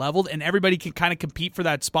kind of leveled and everybody can kind of compete for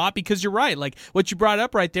that spot, because you're right, like what you brought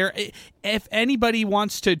up right there. If anybody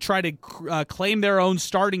wants to try to claim their own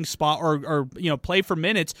starting spot or play for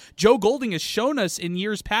minutes, Joe Golding has shown us in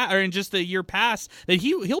years past, or in just the year past, that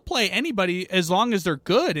he'll play anybody as long as they're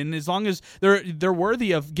good and as long as they're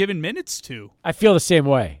worthy of giving minutes to. I feel the same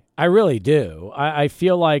way. I really do. I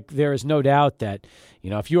feel like there is no doubt that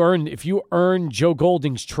if you earn Joe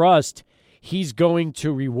Golding's trust, he's going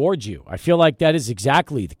to reward you. I feel like that is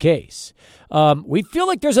exactly the case. We feel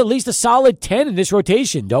like there's at least a solid 10 in this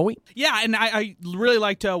rotation, don't we? Yeah, and I really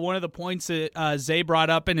liked one of the points that Zay brought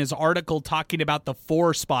up in his article talking about the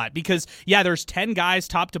 4 spot, because, there's 10 guys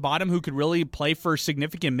top to bottom who could really play for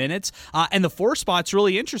significant minutes, and the 4 spot's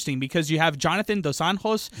really interesting because you have Jonathan Dos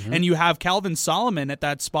Anjos and you have Calvin Solomon at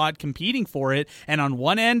that spot competing for it, and on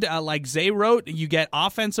one end, like Zay wrote, you get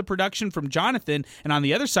offensive production from Jonathan, and on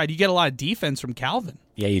the other side, you get a lot of defense from Calvin.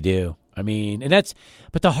 Yeah, you do. I mean,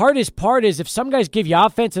 but the hardest part is if some guys give you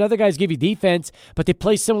offense and other guys give you defense, but they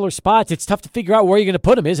play similar spots, it's tough to figure out where you're going to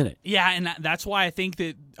put them, isn't it? Yeah, and that's why I think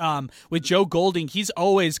that with Joe Golding, he's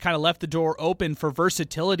always kind of left the door open for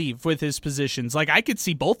versatility with his positions. Like, I could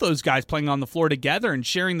see both those guys playing on the floor together and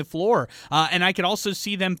sharing the floor, and I could also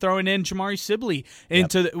see them throwing in Jamari Sibley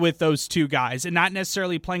with those 2 guys, and not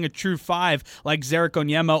necessarily playing a true 5 like Zarek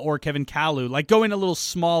Onyema or Kevin Kalu, like going a little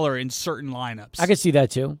smaller in certain lineups. I could see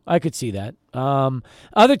that too. I could see that.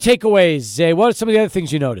 Other takeaways, Zay, what are some of the other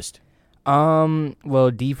things you noticed?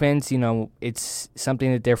 Well, defense, it's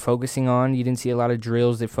something that they're focusing on. You didn't see a lot of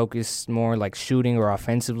drills that focus more like shooting or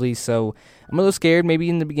offensively, so I'm a little scared maybe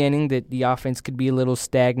in the beginning that the offense could be a little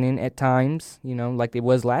stagnant at times, like it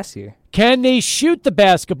was last year. Can they shoot the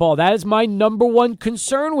basketball? That is my number one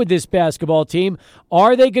concern with this basketball team.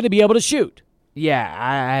 Are they going to be able to shoot? Yeah,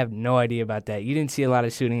 I have no idea about that. You didn't see a lot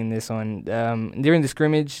of shooting in this one. During the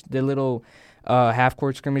scrimmage, the little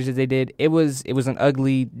half-court scrimmage that they did, it was an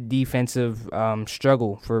ugly defensive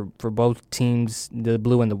struggle for both teams, the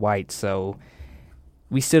blue and the white. So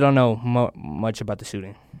we still don't know much about the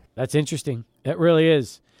shooting. That's interesting. That really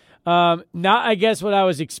is. Not, I guess, what I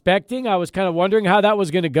was expecting. I was kind of wondering how that was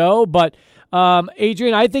going to go, but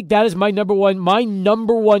Adrian, I think that is my number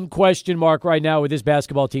one question mark right now with this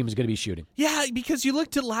basketball team is going to be shooting. Yeah, because you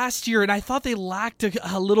looked at last year, and I thought they lacked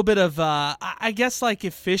a little bit of, I guess, like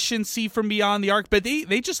efficiency from beyond the arc, but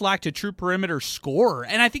they just lacked a true perimeter scorer.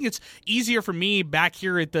 And I think it's easier for me back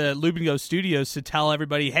here at the Lubin Studios to tell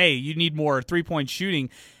everybody, hey, you need more three-point shooting.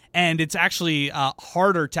 And it's actually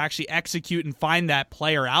harder to actually execute and find that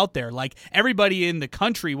player out there. Like, everybody in the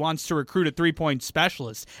country wants to recruit a three-point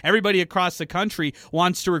specialist. Everybody across the country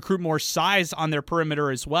wants to recruit more size on their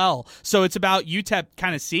perimeter as well. So it's about UTEP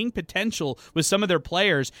kind of seeing potential with some of their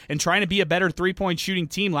players and trying to be a better three-point shooting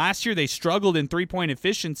team. Last year, they struggled in three-point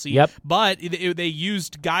efficiency, but they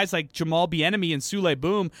used guys like Jamal Bieniemy and Sule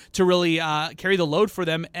Boom to really carry the load for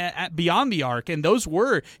them at beyond the arc. And those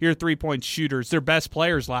were your three-point shooters, their best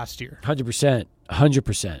players last year.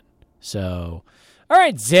 100%. So, all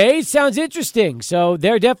right, Zay, sounds interesting. So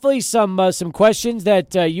there are definitely some questions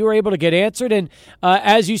that you were able to get answered. And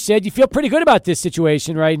as you said, you feel pretty good about this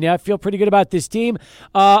situation right now. I feel pretty good about this team.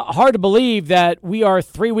 Hard to believe that we are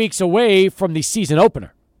 3 weeks away from the season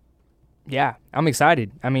opener. Yeah, I'm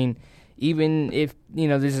excited. I mean, even if,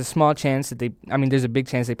 there's a small chance that there's a big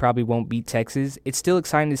chance they probably won't beat Texas. It's still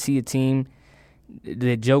exciting to see a team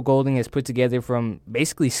that Joe Golding has put together from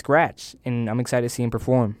basically scratch, and I'm excited to see him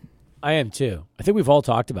perform. I am too. I think we've all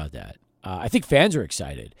talked about that. I think fans are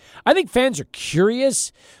excited. I think fans are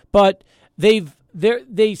curious, but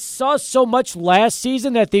they saw so much last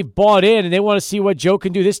season that they've bought in, and they want to see what Joe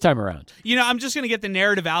can do this time around. I'm just going to get the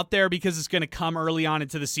narrative out there because it's going to come early on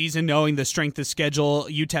into the season, knowing the strength of schedule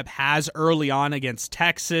UTEP has early on against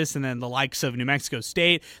Texas and then the likes of New Mexico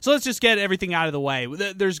State. So let's just get everything out of the way.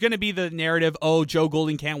 There's going to be the narrative, Joe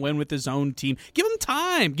Golding can't win with his own team. Give him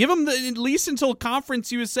time. Give him at least until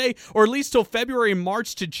Conference USA, or at least till February and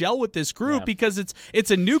March to gel with this group, because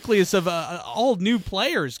it's a nucleus of all new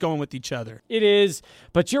players going with each other. It is. is.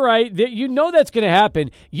 But you're right. You know that's going to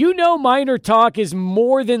happen. You know Miner Talk is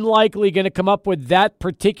more than likely going to come up with that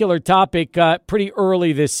particular topic pretty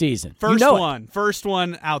early this season. First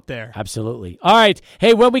one out there. Absolutely. All right.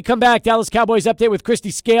 Hey, when we come back, Dallas Cowboys Update with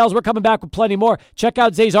Christy Scales. We're coming back with plenty more. Check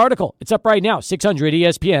out Zay's article. It's up right now, 600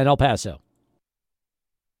 ESPN El Paso.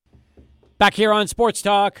 Back here on Sports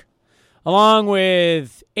Talk, along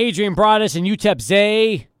with Adrian Broadus and UTEP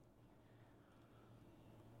Zay.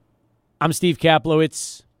 I'm Steve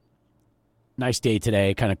Kaplowitz. Nice day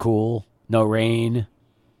today, kind of cool. No rain.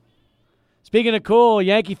 Speaking of cool,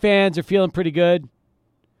 Yankee fans are feeling pretty good.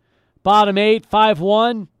 Bottom 8,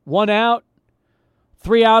 5-1, 1 out.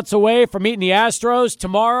 3 outs away from meeting the Astros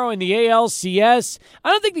tomorrow in the ALCS. I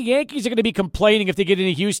don't think the Yankees are going to be complaining if they get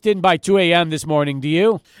into Houston by 2 a.m. this morning. Do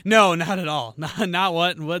you? No, not at all.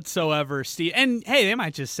 Not whatsoever, Steve. And, hey, they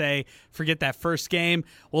might just say, forget that first game.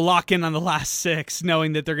 We'll lock in on the last 6,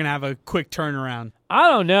 knowing that they're going to have a quick turnaround. I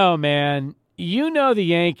don't know, man. You know the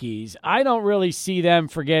Yankees. I don't really see them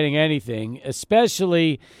forgetting anything,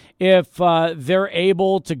 especially if they're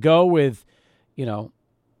able to go with,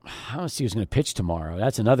 I don't see who's going to pitch tomorrow.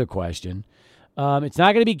 That's another question. It's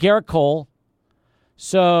not going to be Garrett Cole.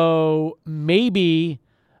 So maybe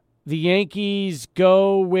the Yankees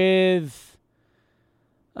go with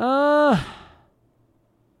I'm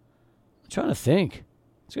trying to think.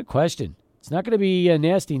 It's a good question. It's not going to be a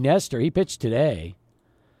Nasty Nestor. He pitched today.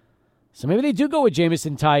 So maybe they do go with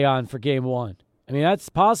Jameson Taillon for game 1. I mean, that's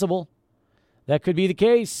possible. That could be the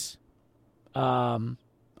case. I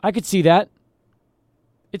could see that.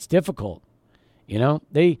 It's difficult.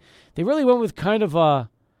 They really went with kind of a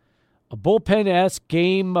bullpen-esque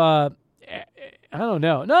game. I don't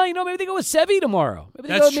know. No, maybe they go with Sevy tomorrow. Maybe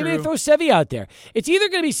they throw Sevy out there. It's either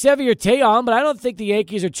going to be Sevy or Taillon, but I don't think the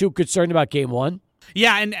Yankees are too concerned about game 1.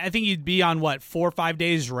 Yeah, and I think you'd be on, 4 or 5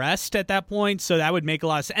 days rest at that point, so that would make a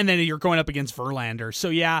lot of sense. And then you're going up against Verlander. So,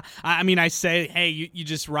 yeah, I say, hey, you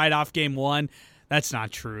just write off game 1. That's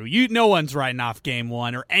not true. No one's writing off game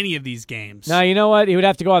 1 or any of these games. No, you know what? He would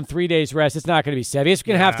have to go on 3 days rest. It's not going to be Sevy. It's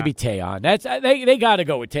going to have to be Taillon. They got to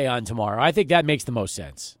go with Taillon tomorrow. I think that makes the most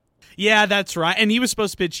sense. Yeah, that's right. And he was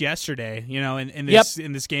supposed to pitch yesterday, in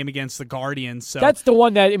this game against the Guardians. So that's the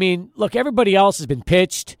one that, look, everybody else has been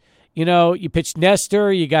pitched. You pitched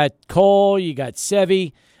Nestor, you got Cole, you got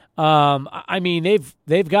Sevy.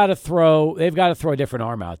 They've got to throw a different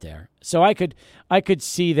arm out there. So I could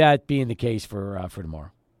see that being the case for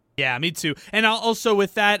tomorrow. Yeah, me too. And also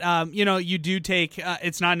with that, you do take.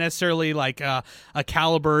 It's not necessarily like a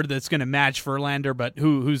caliber that's going to match Verlander, but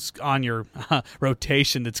who's on your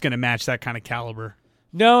rotation that's going to match that kind of caliber.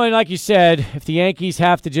 No, and like you said, if the Yankees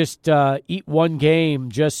have to just eat one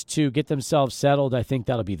game just to get themselves settled, I think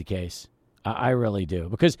that'll be the case. I really do.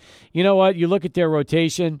 Because you know what? You look at their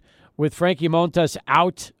rotation with Frankie Montas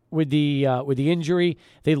out with the injury.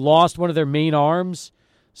 They lost one of their main arms.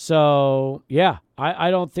 So, yeah,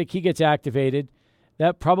 I don't think he gets activated.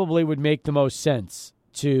 That probably would make the most sense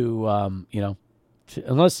to,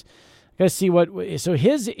 unless I got to see what. So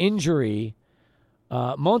his injury,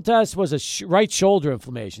 Montas was a right shoulder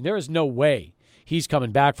inflammation. There is no way he's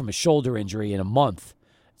coming back from a shoulder injury in a month.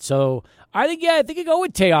 So I think you go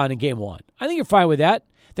with Taillon in game 1. I think you're fine with that.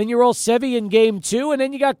 Then you roll Sevy in game 2, and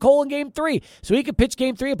then you got Cole in game 3. So he could pitch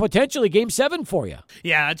game 3 and potentially game 7 for you.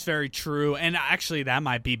 Yeah, that's very true. And actually, that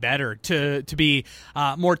might be better to be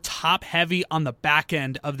more top-heavy on the back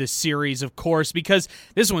end of this series, of course, because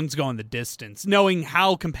this one's going the distance. Knowing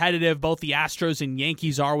how competitive both the Astros and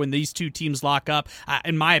Yankees are when these two teams lock up,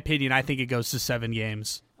 in my opinion, I think it goes to 7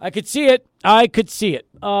 games. I could see it.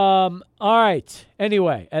 All right.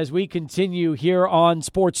 Anyway, as we continue here on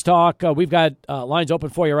Sports Talk, we've got lines open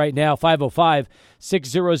for you right now,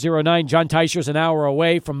 505-6009. John Teicher's an hour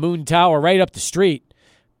away from Moon Tower, right up the street.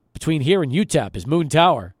 Between here and UTEP is Moon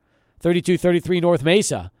Tower, 3233 North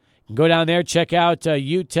Mesa. You can go down there, check out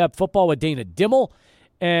UTEP football with Dana Dimmel.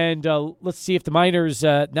 And let's see if the Miners,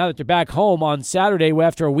 now that they're back home on Saturday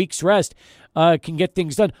after a week's rest, can get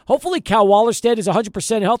things done. Hopefully Cal Wallerstedt is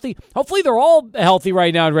 100% healthy. Hopefully they're all healthy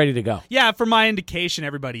right now and ready to go. Yeah, from my indication,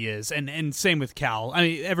 everybody is. And same with Cal. I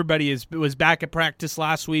mean, everybody was back at practice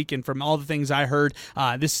last week, and from all the things I heard,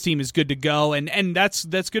 this team is good to go. And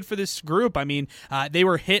that's good for this group. I mean, they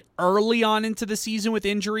were hit early on into the season with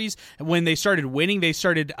injuries. When they started winning, they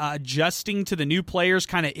started adjusting to the new players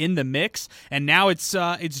kind of in the mix. And now it's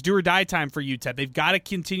do or die time for UTEP. They've got to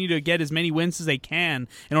continue to get as many wins as they can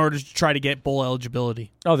in order to try to get bowl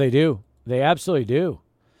eligibility. Oh, they do. They absolutely do.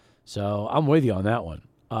 So I'm with you on that one.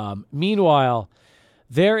 Meanwhile,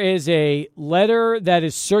 there is a letter that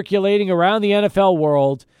is circulating around the NFL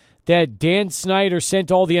world that Dan Snyder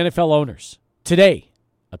sent all the NFL owners. today,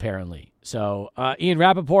 apparently. So Ian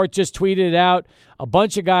Rappaport just tweeted it out. A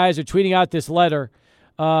bunch of guys are tweeting out this letter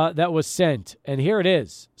that was sent, and here it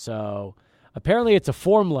is. So apparently it's a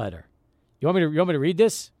form letter. You want me to read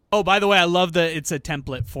this? Oh, by the way, I love it's a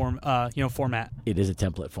template format. It is a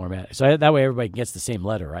template format. So that way everybody gets the same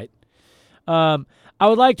letter, right? I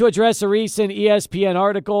would like to address a recent ESPN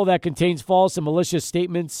article that contains false and malicious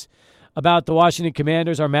statements about the Washington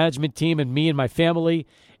Commanders, our management team, and me and my family.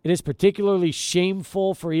 It is particularly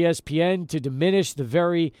shameful for ESPN to diminish the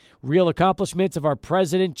very real accomplishments of our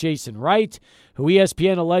president, Jason Wright, who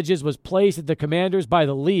ESPN alleges was placed at the Commanders by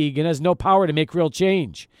the league and has no power to make real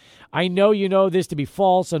change. I know you know this to be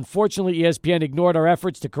false. Unfortunately, ESPN ignored our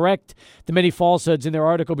efforts to correct the many falsehoods in their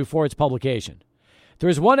article before its publication. There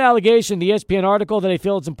is one allegation in the ESPN article that I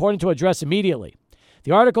feel it's important to address immediately.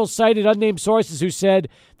 The article cited unnamed sources who said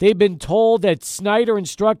they've been told that Snyder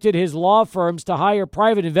instructed his law firms to hire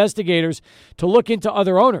private investigators to look into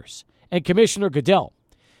other owners and Commissioner Goodell.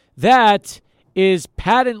 That is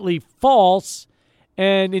patently false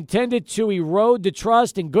and intended to erode the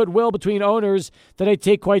trust and goodwill between owners that I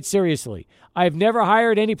take quite seriously. I've never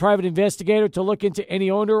hired any private investigator to look into any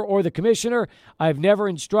owner or the commissioner. I've never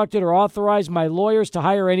instructed or authorized my lawyers to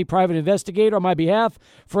hire any private investigator on my behalf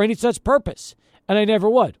for any such purpose, and I never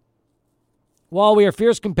would. While we are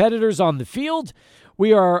fierce competitors on the field,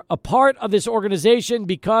 we are a part of this organization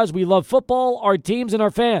because we love football, our teams, and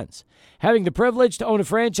our fans. Having the privilege to own a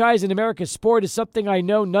franchise in America's sport is something I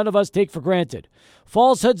know none of us take for granted.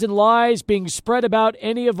 Falsehoods and lies being spread about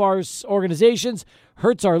any of our organizations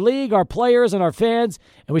hurts our league, our players, and our fans,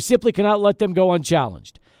 and we simply cannot let them go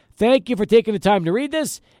unchallenged. Thank you for taking the time to read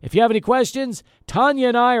this. If you have any questions, Tanya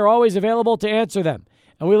and I are always available to answer them,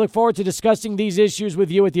 and we look forward to discussing these issues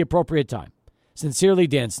with you at the appropriate time. Sincerely,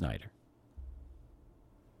 Dan Snyder.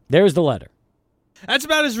 There's the letter. That's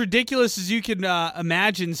about as ridiculous as you can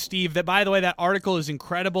imagine, Steve. That, by the way, that article is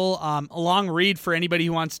incredible. A long read for anybody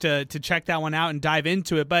who wants to check that one out and dive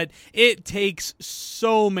into it. But it takes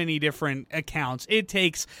so many different accounts. It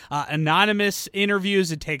takes anonymous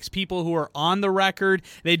interviews. It takes people who are on the record.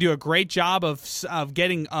 They do a great job of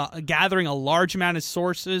getting gathering a large amount of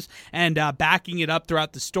sources and backing it up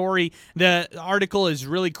throughout the story. The article is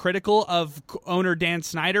really critical of owner Dan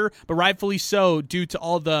Snyder, but rightfully so due to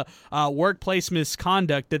all the workplace misconduct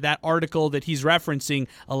that article that he's referencing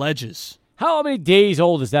alleges. How many days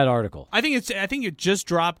old is that article? I think it just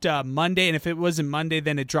dropped Monday, and if it wasn't Monday,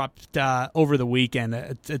 then it dropped over the weekend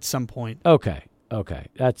at some point. Okay.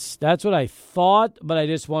 That's what I thought, but I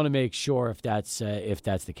just want to make sure if that's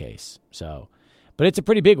the case. So, but it's a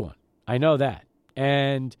pretty big one. I know that.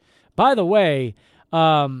 And by the way,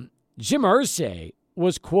 Jim Irsay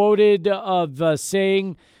was quoted of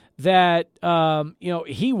saying that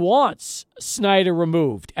he wants Snyder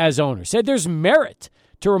removed as owner. Said there's merit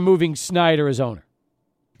to removing Snyder as owner.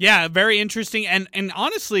 Yeah, very interesting and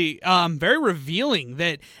honestly, very revealing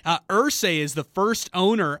that Irsay is the first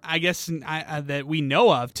owner, I guess, that we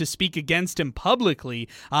know of to speak against him publicly,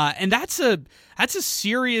 and that's a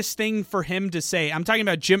serious thing for him to say. I'm talking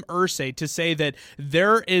about Jim Irsay to say that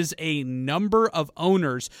there is a number of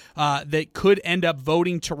owners that could end up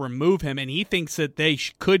voting to remove him, and he thinks that they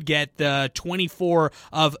could get the 24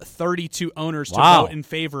 of 32 owners to vote in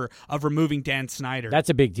favor of removing Dan Snyder. That's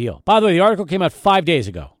a big deal. By the way, the article came out 5 days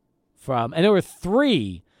ago. And there were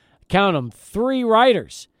three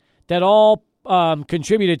writers that all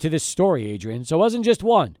contributed to this story, Adrian. So it wasn't just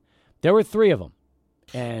one. There were three of them.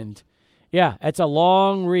 And, yeah, it's a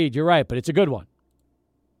long read. You're right, but it's a good one.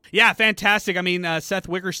 Yeah, fantastic. I mean, Seth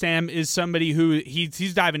Wickersham is somebody who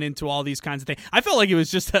he's diving into all these kinds of things. I felt like it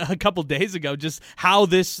was just a couple days ago, just how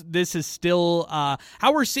this is still, how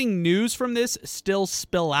we're seeing news from this still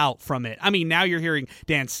spill out from it. I mean, now you're hearing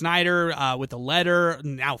Dan Snyder with a letter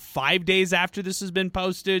now 5 days after this has been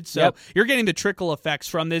posted. So You're getting the trickle effects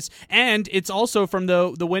from this. And it's also from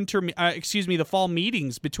the fall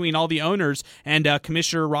meetings between all the owners and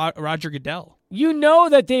Commissioner Roger Goodell. You know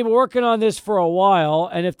that they've been working on this for a while,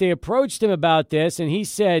 and if they approached him about this and he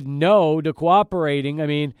said no to cooperating, I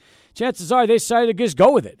mean, chances are they decided to just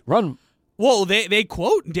go with it. Run. Well, they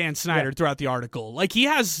quote Dan Snyder throughout the article. Like, he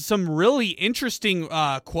has some really interesting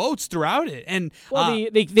quotes throughout it. And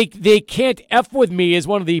they can't F with me is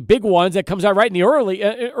one of the big ones that comes out right in the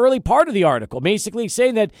early part of the article, basically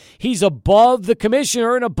saying that he's above the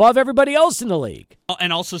commissioner and above everybody else in the league.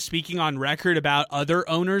 And also speaking on record about other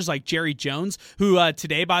owners like Jerry Jones, who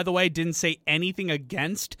today, by the way, didn't say anything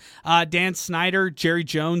against Dan Snyder. Jerry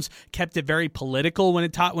Jones kept it very political when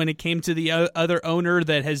it came to the other owner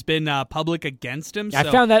that has been public against him. So.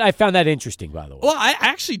 I found that interesting, by the way. Well, I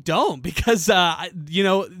actually don't, because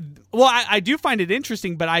Well, I do find it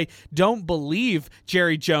interesting, but I don't believe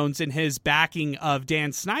Jerry Jones and his backing of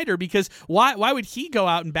Dan Snyder, because why would he go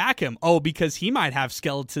out and back him? Oh, because he might have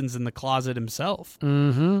skeletons in the closet himself.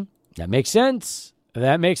 Mm-hmm. That makes sense.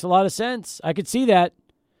 That makes a lot of sense. I could see that.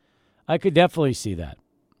 I could definitely see that.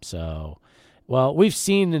 So, well, we've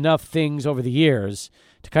seen enough things over the years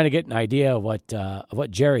to kind of get an idea of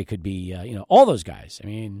what Jerry could be. All those guys. I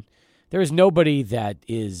mean, there is nobody that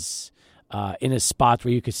is in a spot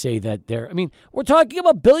where you could say that they're. I mean, we're talking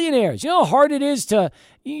about billionaires. You know how hard it is to.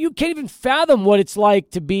 You can't even fathom what it's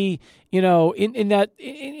like to be. In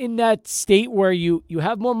that state where you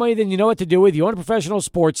have more money than you know what to do with. You own a professional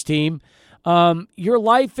sports team. Your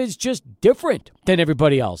life is just different than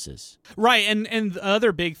everybody else's. Right, and the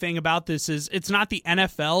other big thing about this is it's not the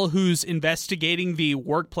NFL who's investigating the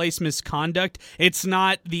workplace misconduct. It's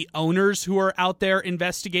not the owners who are out there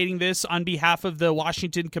investigating this on behalf of the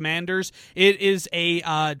Washington Commanders. It is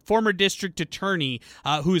a former district attorney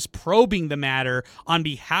who is probing the matter on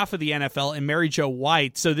behalf of the NFL, and Mary Jo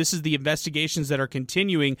White. So this is the investigations that are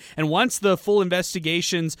continuing, and once the full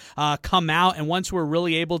investigations come out, and once we're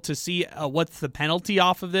really able to see what's the penalty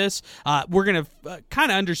off of this, we're going to kind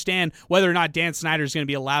of understand whether or not Dan Snyder is going to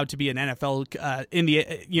be allowed to be an NFL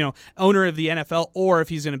owner of the NFL, or if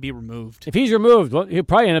he's going to be removed. If he's removed, well, he'll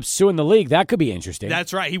probably end up suing the league. That could be interesting.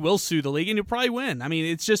 That's right. He will sue the league, and he'll probably win. I mean,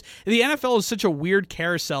 it's just the NFL is such a weird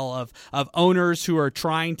carousel of owners who are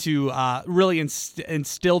trying to really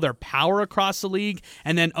instill their power across the league,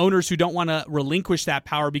 and then owners who don't want to relinquish that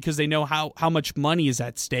power because they know how much money is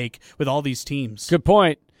at stake with all these teams. Good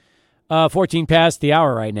point. 14 past the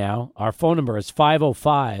hour right now. Our phone number is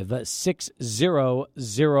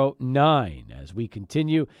 505-6009. As we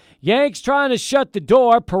continue, Yanks trying to shut the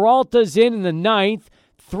door. Peralta's in the ninth.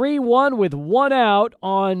 3-1 with one out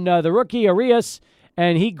on the rookie Arias,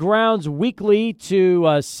 and he grounds weakly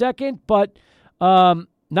to second, but not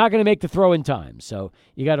going to make the throw in time. So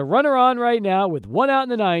you got a runner on right now with one out in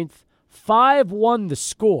the ninth. 5-1 the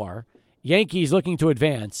score. Yankees looking to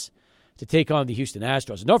advance to take on the Houston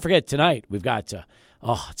Astros. And don't forget, tonight we've got, it's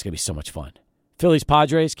going to be so much fun.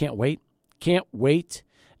 Phillies-Padres, can't wait. Can't wait.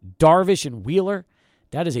 Darvish and Wheeler,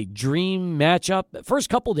 that is a dream matchup. The first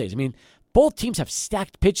couple days, I mean, both teams have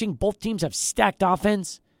stacked pitching. Both teams have stacked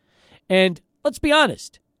offense. And let's be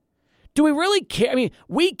honest, do we really care? I mean,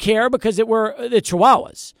 we care because we're the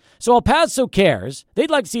Chihuahuas. So El Paso cares.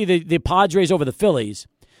 They'd like to see the Padres over the Phillies.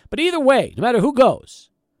 But either way, no matter who goes,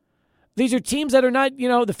 these are teams that are not,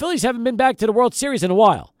 the Phillies haven't been back to the World Series in a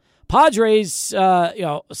while. Padres,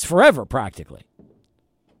 forever practically.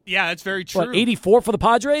 Yeah, that's very true. What, 84 for the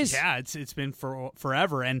Padres? Yeah, it's been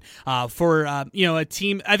forever. And for a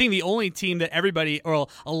team, I think the only team that everybody, or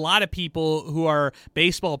a lot of people who are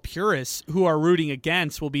baseball purists who are rooting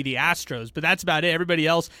against will be the Astros. But that's about it. Everybody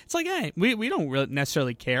else, it's like, hey, we don't really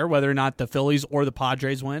necessarily care whether or not the Phillies or the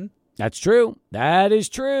Padres win. That's true. That is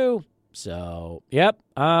true. So, yep,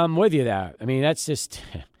 I'm with you there. I mean, that's just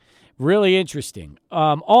really interesting.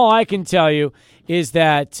 All I can tell you is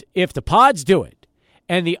that if the Pods do it,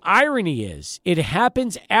 and the irony is it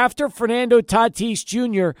happens after Fernando Tatis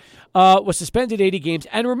Jr. Was suspended 80 games.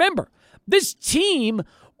 And remember, this team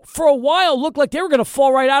for a while looked like they were going to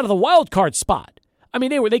fall right out of the wild card spot. I mean,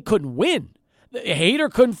 they couldn't win.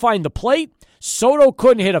 Hader couldn't find the plate. Soto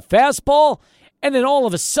couldn't hit a fastball. And then all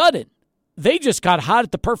of a sudden, they just got hot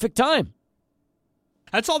at the perfect time.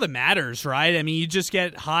 That's all that matters, right? I mean, you just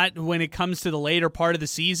get hot when it comes to the later part of the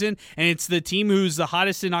season, and it's the team who's the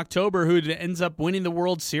hottest in October who ends up winning the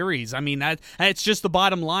World Series. I mean, that's just the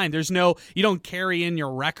bottom line. You don't carry in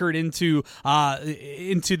your record into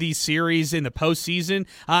these series in the postseason.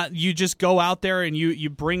 You just go out there and you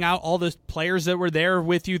bring out all the players that were there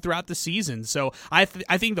with you throughout the season. So I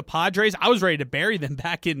think the Padres, I was ready to bury them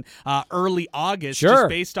back in early August, just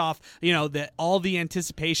based off all the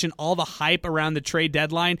anticipation, all the hype around the trade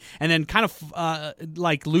deadline, and then kind of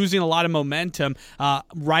losing a lot of momentum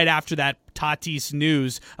right after that Tatis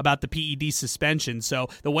news about the PED suspension. So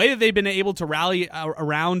the way that they've been able to rally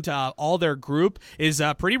around all their group is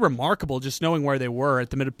pretty remarkable, just knowing where they were at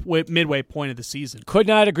the midway point of the season. Could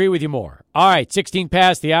not agree with you more. All right, 16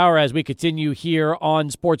 past the hour as we continue here on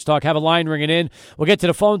Sports Talk. Have a line ringing in. We'll get to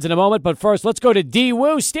the phones in a moment, but first, let's go to D.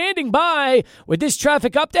 Wu standing by with this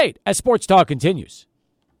traffic update as Sports Talk continues.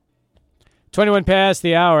 21 past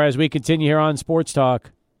the hour as we continue here on Sports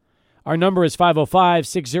Talk. Our number is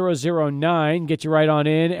 505-6009. Get you right on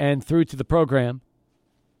in and through to the program.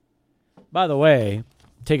 By the way,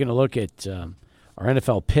 taking a look at our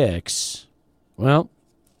NFL picks. Well,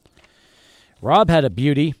 Rob had a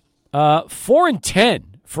beauty. 4-10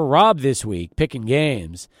 for Rob this week, picking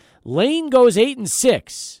games. Lane goes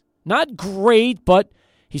 8-6. Not great, but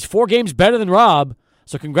he's 4 games better than Rob.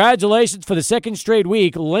 So congratulations for the second straight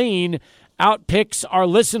week. Lane outpicks our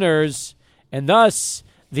listeners, and thus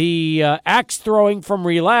the axe throwing from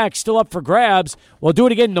Relax still up for grabs. We'll do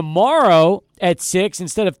it again tomorrow at 6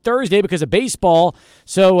 instead of Thursday because of baseball.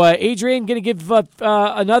 So Adrian going to give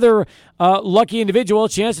another lucky individual a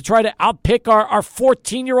chance to try to outpick our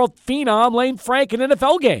 14-year-old phenom Lane Frank in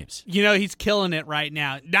NFL games. You know, he's killing it right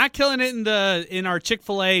now. Not killing it in our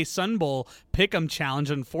Chick-fil-A Sun Bowl Pick'em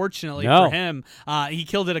challenge, unfortunately for him. He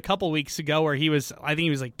killed it a couple weeks ago where I think he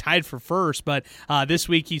was like tied for first, but this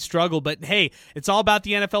week he struggled. But hey, it's all about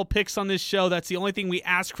the NFL picks on this show. That's the only thing we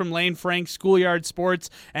ask from Lane Frank, Schoolyard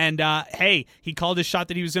Sports. And hey, he called his shot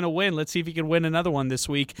that he was going to win. Let's see if he can win another one this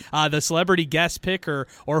week. The celebrity guest picker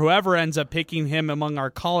or whoever ends up picking him among our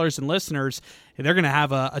callers and listeners, they're going to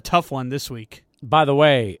have a tough one this week. By the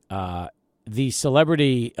way, the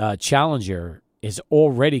celebrity challenger is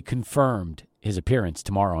already confirmed his appearance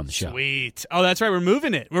tomorrow on the show. Sweet. Oh, that's right. We're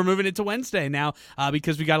moving it. We're moving it to Wednesday now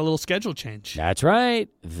because we got a little schedule change. That's right.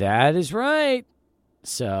 That is right.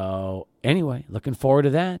 So anyway, looking forward to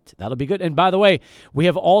that. That'll be good. And by the way, we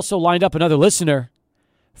have also lined up another listener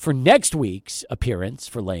for next week's appearance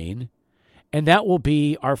for Lane, and that will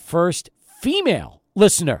be our first female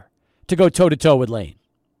listener to go toe-to-toe with Lane.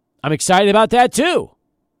 I'm excited about that, too.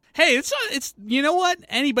 Hey, it's you know what?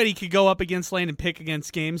 Anybody could go up against Lane and pick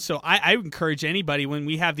against games. So I encourage anybody when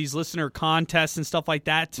we have these listener contests and stuff like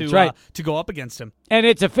that to go up against him. And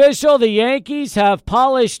it's official. The Yankees have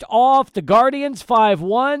polished off the Guardians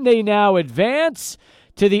 5-1. They now advance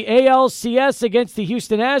to the ALCS against the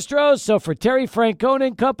Houston Astros. So for Terry Francona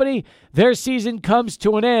and company, their season comes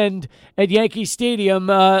to an end at Yankee Stadium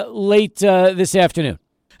late this afternoon.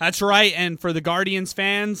 That's right, and for the Guardians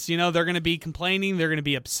fans, you know, they're going to be complaining. They're going to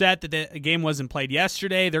be upset that the game wasn't played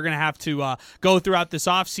yesterday. They're going to have to go throughout this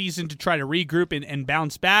offseason to try to regroup and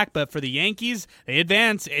bounce back. But for the Yankees, they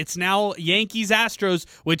advance. It's now Yankees-Astros,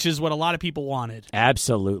 which is what a lot of people wanted.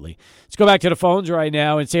 Absolutely. Let's go back to the phones right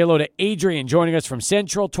now and say hello to Adrian joining us from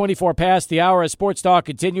Central, 24 past the hour as Sports Talk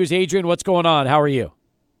continues. Adrian, what's going on? How are you?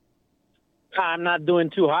 I'm not doing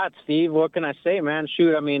too hot, Steve. What can I say, man?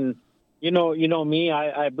 Shoot, I mean, you know me.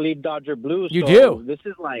 I bleed Dodger blue. You so do. This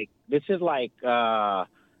is like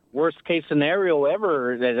worst case scenario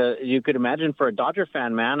ever that you could imagine for a Dodger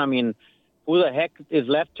fan, man. I mean, who the heck is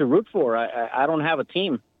left to root for? I don't have a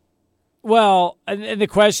team. Well, and the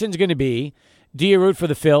question's going to be: do you root for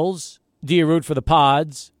the Phils? Do you root for the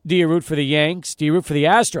Pods? Do you root for the Yanks? Do you root for the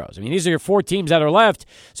Astros? I mean, these are your 4 teams that are left.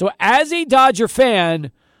 So, as a Dodger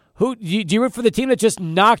fan, do you root for the team that just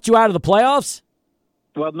knocked you out of the playoffs?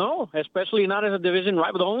 Well, no, especially not as a division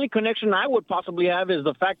rival. The only connection I would possibly have is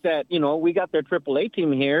the fact that, you know, we got their AAA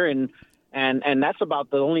team here, and that's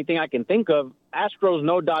about the only thing I can think of. Astros,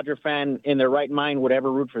 no Dodger fan in their right mind would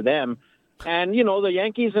ever root for them. And, you know, the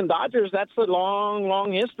Yankees and Dodgers, that's a long,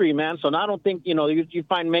 long history, man. So I don't think, you know, you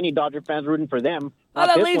find many Dodger fans rooting for them.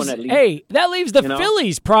 That leaves the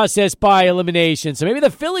Phillies process by elimination. So maybe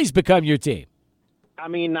the Phillies become your team. I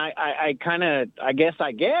mean, I guess,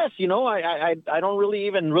 you know, I don't really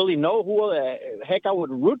even know who the heck I would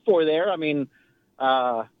root for there. I mean,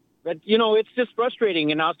 but, you know, it's just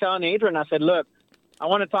frustrating. And I was telling Adrian, I said, look, I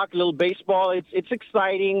want to talk a little baseball. It's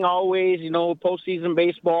exciting always, you know, postseason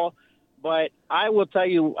baseball. But I will tell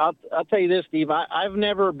you, I'll tell you this, Steve, I've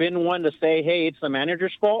never been one to say, hey, it's the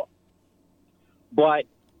manager's fault. But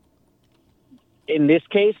in this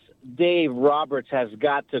case, Dave Roberts has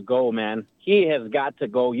got to go, man. He has got to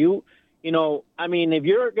go. You know, I mean, if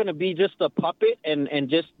you're going to be just a puppet and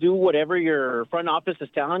just do whatever your front office is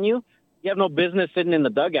telling you, you have no business sitting in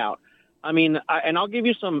the dugout. I mean, and I'll give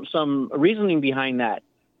you some reasoning behind that.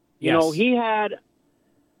 You know,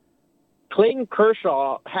 Clayton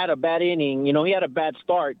Kershaw had a bad inning. You know, he had a bad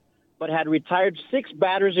start, but had retired 6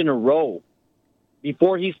 batters in a row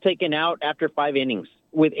before he's taken out after 5 innings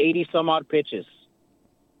with 80-some-odd pitches.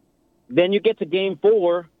 Then you get to Game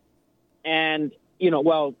 4, and, you know,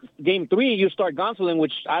 well, Game 3, you start Gonsolin,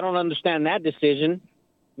 which I don't understand that decision,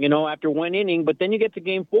 you know, after 1 inning. But then you get to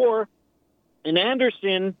Game 4, and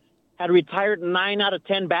Anderson had retired 9 out of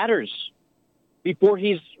 10 batters before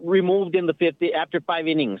he's removed in the 5th after 5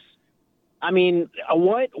 innings. I mean,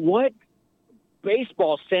 what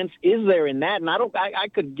baseball sense is there in that? And I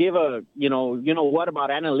could give a, you know what about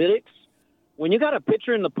analytics? When you got a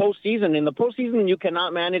pitcher in the postseason, you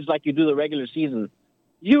cannot manage like you do the regular season.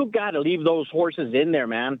 You got to leave those horses in there,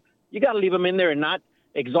 man. You got to leave them in there and not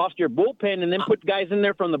exhaust your bullpen and then put guys in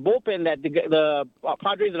there from the bullpen that the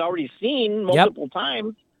Padres had already seen multiple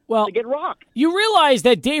times. Well, they get rocked. You realize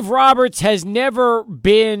that Dave Roberts has never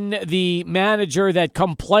been the manager that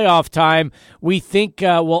come playoff time we think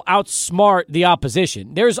will outsmart the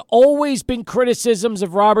opposition. There's always been criticisms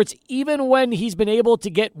of Roberts, even when he's been able to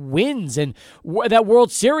get wins and that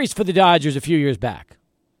World Series for the Dodgers a few years back.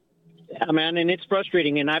 Yeah, man, and it's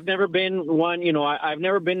frustrating. And I've never been one, I've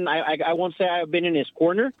never been, I won't say I've been in his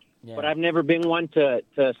corner, but I've never been one to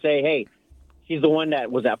say, hey, he's the one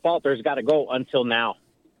that was at fault. There's got to go until now.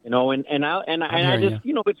 And I just,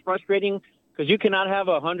 it's frustrating because you cannot have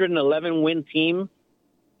a 111 win team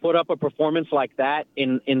put up a performance like that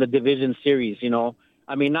in the division series.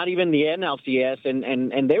 I mean, not even the NLCS,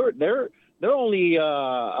 and their only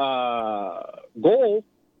goal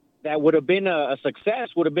that would have been a success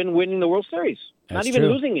would have been winning the World Series, not even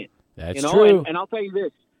losing it. That's true. And I'll tell you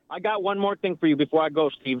this: I got one more thing for you before I go,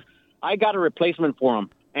 Steve. I got a replacement for him,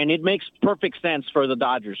 and it makes perfect sense for the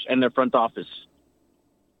Dodgers and their front office.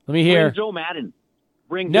 Let me hear. Bring Joe Madden.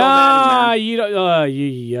 Joe Madden, man. You don't.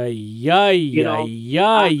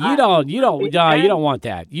 You don't want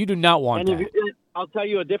that. You do not want that. I'll tell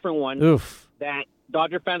you a different one. Oof. That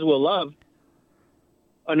Dodger fans will love.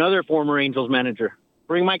 Another former Angels manager.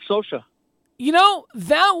 Bring Mike Scioscia.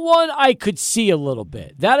 That one I could see a little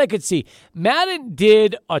bit. That I could see. Madden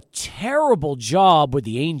did a terrible job with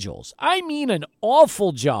the Angels. I mean, an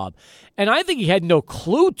awful job. And I think he had no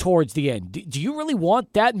clue towards the end. Do you really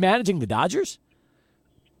want that managing the Dodgers?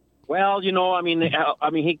 Well,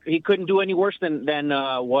 he couldn't do any worse than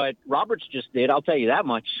what Roberts just did. I'll tell you that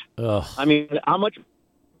much. Ugh. I mean, how much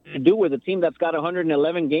to do with a team that's got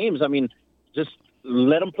 111 games? I mean, just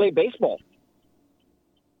let them play baseball.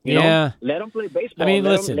 You know, let them play baseball. I mean,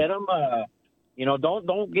 listen. Let them,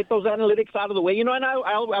 don't get those analytics out of the way. And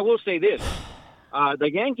I will say this. The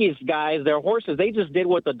Yankees guys, their horses, they just did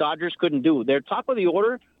what the Dodgers couldn't do. They're top of the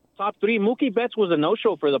order, top three. Mookie Betts was a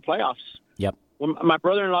no-show for the playoffs. Yep. Well, my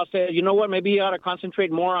brother-in-law said, you know what, maybe he ought to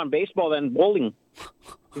concentrate more on baseball than bowling.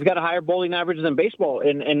 He's got a higher bowling average than baseball.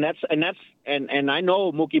 And I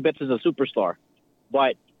know Mookie Betts is a superstar.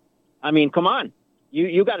 But, I mean, come on.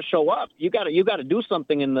 You got to show up. You got to do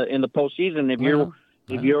something in the postseason. If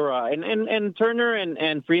you're Turner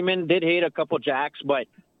and Freeman did hit a couple jacks, but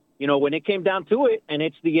when it came down to it, and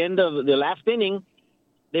it's the end of the last inning,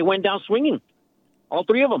 they went down swinging, all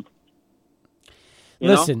three of them.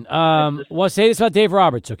 Listen, well, say this about Dave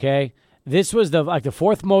Roberts, okay? This was the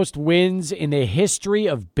fourth most wins in the history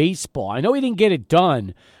of baseball. I know he didn't get it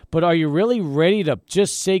done. But are you really ready to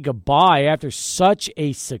just say goodbye after such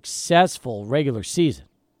a successful regular season?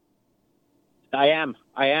 I am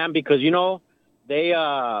because they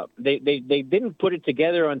didn't put it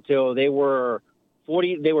together until they were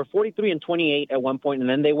 40. They were 43-28 at one point, and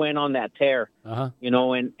then they went on that tear. But you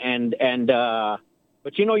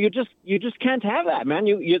just can't have that, man.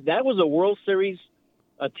 That was a World Series,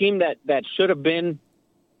 a team that should have been.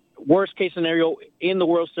 Worst case scenario in the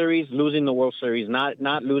World Series, losing the World Series, not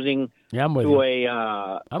losing to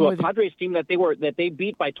a Padres team that they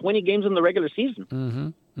beat by 20 games in the regular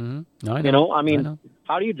season. Mm-hmm. No, I know.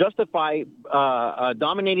 How do you justify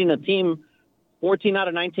dominating a team 14 out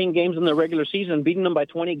of 19 games in the regular season, beating them by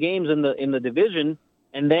 20 games in the division,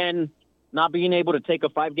 and then not being able to take a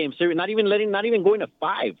 5-game series, not even going to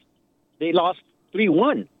 5? They lost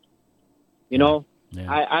 3-1.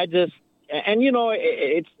 I just. And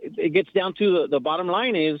it gets down to the bottom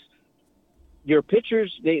line is your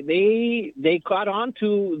pitchers. They caught on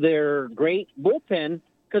to their great bullpen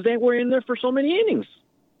because they were in there for so many innings.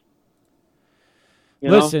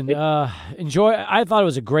 Listen, enjoy. I thought it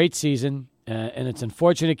was a great season, and it's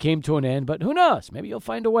unfortunate it came to an end. But who knows? Maybe you'll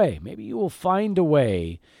find a way. Maybe you will find a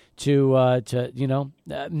way to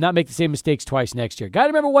not make the same mistakes twice next year. Got to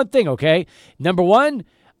remember one thing, okay? Number one,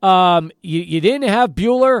 you didn't have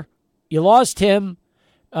Buehler. You lost him,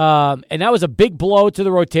 and that was a big blow to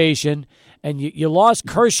the rotation. And you lost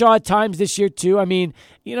Kershaw at times this year, too. I mean,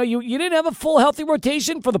 you didn't have a full, healthy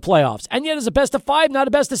rotation for the playoffs. And yet it's a best of 5, not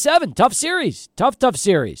a best of 7. Tough series. Tough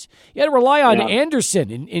series. You had to rely on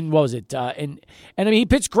Anderson in what was it? And I mean, he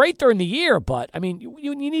pitched great during the year, but, I mean,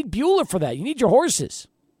 you need Buehler for that. You need your horses.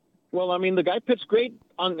 Well, I mean, the guy pitched great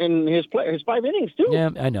in his 5 innings, too. Yeah,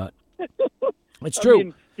 I know it. It's true. I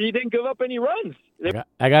mean, he didn't give up any runs.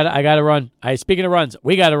 I got to run. Speaking of runs,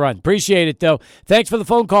 we got to run. Appreciate it, though. Thanks for the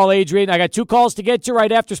phone call, Adrian. I got 2 calls to get to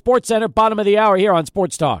right after SportsCenter, bottom of the hour here on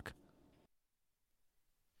Sports Talk.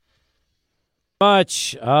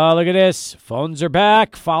 Much. Look at this. Phones are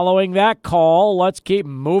back following that call. Let's keep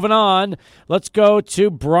moving on. Let's go to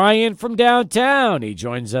Brian from downtown. He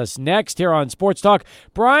joins us next here on Sports Talk.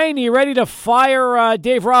 Brian, are you ready to fire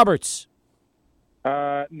Dave Roberts?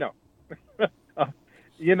 No.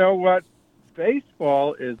 you know what?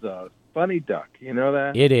 Baseball is a funny duck. You know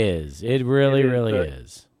that? It is. It really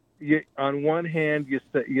is. On one hand, you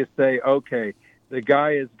say, okay, the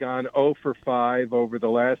guy has gone 0 for 5 over the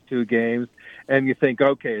last 2 games, and you think,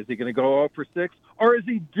 okay, is he going to go 0 for 6, or is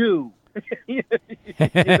he due? You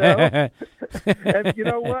know? And you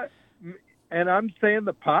know what? And I'm saying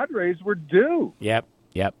the Padres were due. Yep.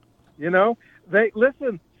 You know,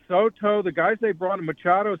 listen, Soto, the guys they brought,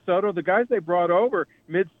 Machado, Soto, the guys they brought over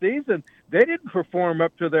mid-season, they didn't perform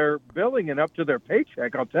up to their billing and up to their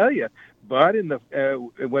paycheck, I'll tell you. But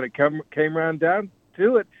when it came around down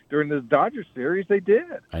to it during the Dodgers series, they did.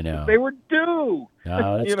 I know. They were due.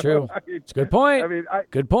 No, that's true. It's a good point.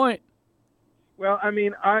 Good point. Well, I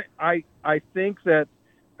mean, I think that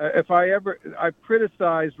I've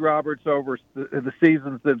criticized Roberts over the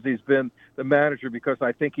season since he's been the manager because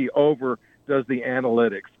I think he overdoes the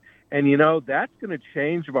analytics. And, you know, that's going to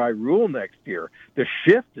change by rule next year. The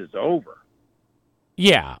shift is over.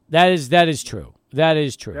 Yeah, that is true. That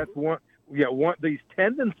is true. That's one. Yeah, these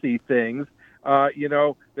tendency things, you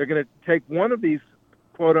know, they're going to take one of these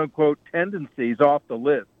quote-unquote tendencies off the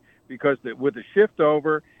list because with the shift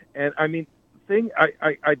over, and, I mean,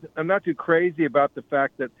 I'm not too crazy about the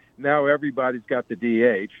fact that now everybody's got the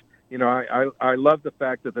DH. You know, I love the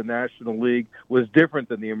fact that the National League was different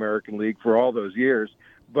than the American League for all those years.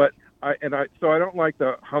 But I don't like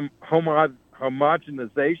the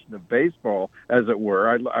homogenization of baseball, as it were.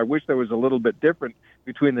 I wish there was a little bit different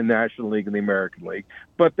between the National League and the American League.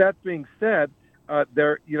 But that being said,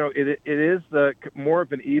 it is more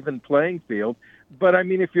of an even playing field. But I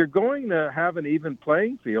mean, if you're going to have an even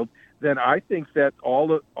playing field, then I think that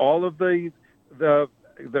all of the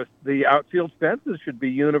outfield fences should be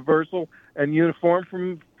universal and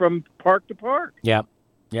uniform from park to park. Yep.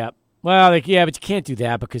 Well, but you can't do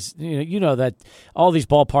that because you know that all these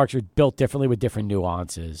ballparks are built differently with different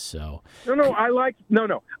nuances. So I like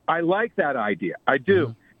that idea. I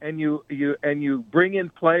do. Mm-hmm. And you bring in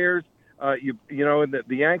players. In the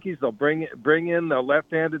Yankees, they'll bring in the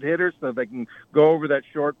left-handed hitters so they can go over that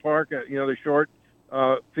short park. The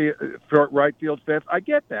short right field fence. I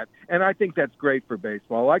get that, and I think that's great for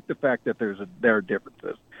baseball. I like the fact that there are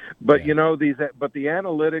differences, but but the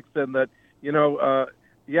analytics and that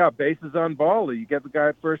bases on ball. You get the guy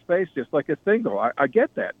at first base just like a single. I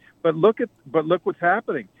get that, but look what's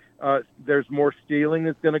happening. There's more stealing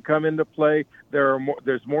that's going to come into play.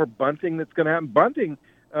 There's more bunting that's going to happen. Bunting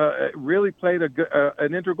really played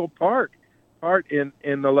an integral part in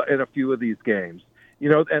a few of these games. You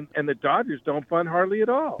know, and the Dodgers don't bunt hardly at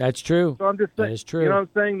all. That's true. So I'm just saying, that is true. You know, I'm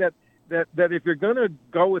saying that if you're going to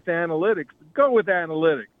go with analytics, go with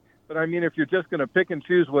analytics. But I mean, if you're just going to pick and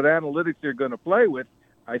choose what analytics you're going to play with,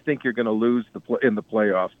 I think you're going to lose in the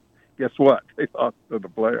playoffs. Guess what? They lost in the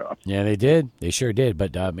playoffs. Yeah, they did. They sure did.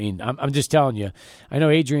 But I mean, I'm just telling you. I know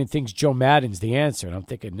Adrian thinks Joe Madden's the answer, and I'm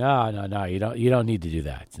thinking, no. You don't need to do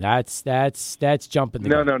that. That's jumping the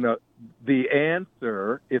gun. No. The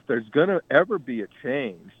answer, if there's going to ever be a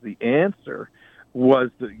change, the answer was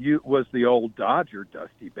the old Dodger,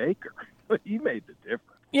 Dusty Baker. He made the difference.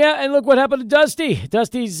 Yeah, and look what happened to Dusty.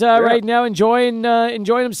 Dusty's right now enjoying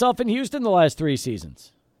himself in Houston the last 3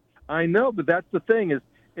 seasons. I know, but that's the thing is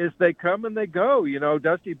they come and they go. You know,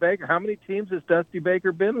 Dusty Baker. How many teams has Dusty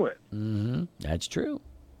Baker been with? Mm-hmm. That's true.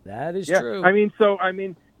 That is true. I mean,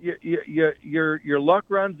 your luck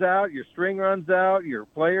runs out, your string runs out, your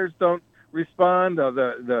players don't respond.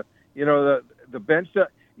 The bench,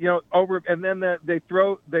 over, and then they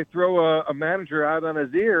throw a manager out on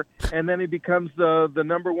his ear, and then he becomes the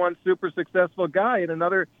number one super successful guy in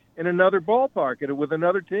another ballpark with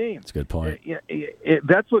another team. That's a good point.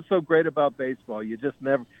 That's what's so great about baseball. You just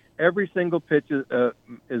never. Every single pitch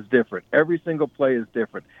is different. Every single play is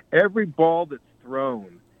different. Every ball that's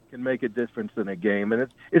thrown can make a difference in a game,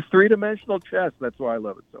 and it's 3-dimensional chess. That's why I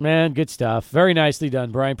love it so much. Man, good stuff. Very nicely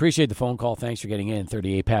done, Brian. Appreciate the phone call. Thanks for getting in.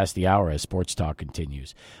 38 past the hour as Sports Talk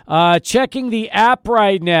continues. Checking the app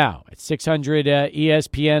right now at 600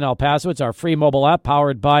 ESPN El Paso. It's our free mobile app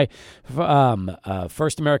powered by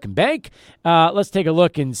First American Bank. Let's take a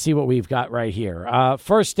look and see what we've got right here.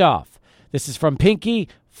 First off, this is from Pinky.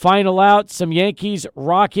 Final out, some Yankees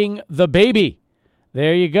rocking the baby.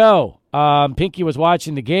 There you go. Pinky was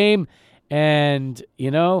watching the game and,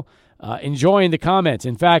 enjoying the comments.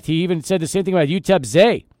 In fact, he even said the same thing about UTEP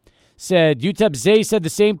Zay. UTEP Zay said the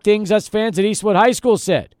same things us fans at Eastwood High School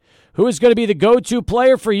said. Who is going to be the go-to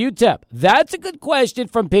player for UTEP? That's a good question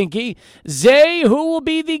from Pinky. Zay, who will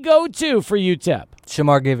be the go-to for UTEP?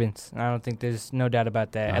 Shamar Givens. I don't think there's no doubt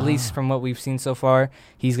about that. At least from what we've seen so far,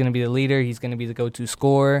 he's going to be the leader. He's going to be the go-to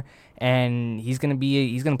scorer, and he's going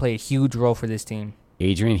to play a huge role for this team.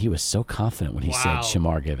 Adrian, he was so confident when he said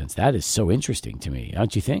Shamar Givens. That is so interesting to me,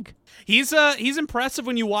 don't you think? He's impressive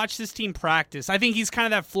when you watch this team practice. I think he's kind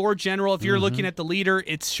of that floor general. If you're looking at the leader,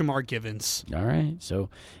 it's Shamar Givens. All right, so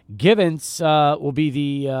Givens will be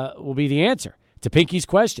the answer to Pinky's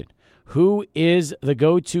question. Who is the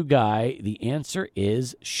go-to guy? The answer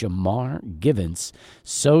is Shamar Givens.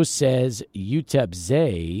 So says UTEP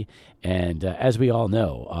Zay. And as we all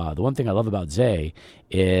know, the one thing I love about Zay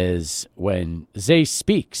is when Zay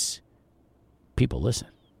speaks, people listen.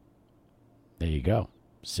 There you go.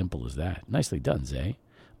 Simple as that. Nicely done, Zay.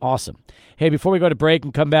 Awesome. Hey, before we go to break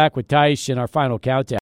and come back with Taish in our final countdown,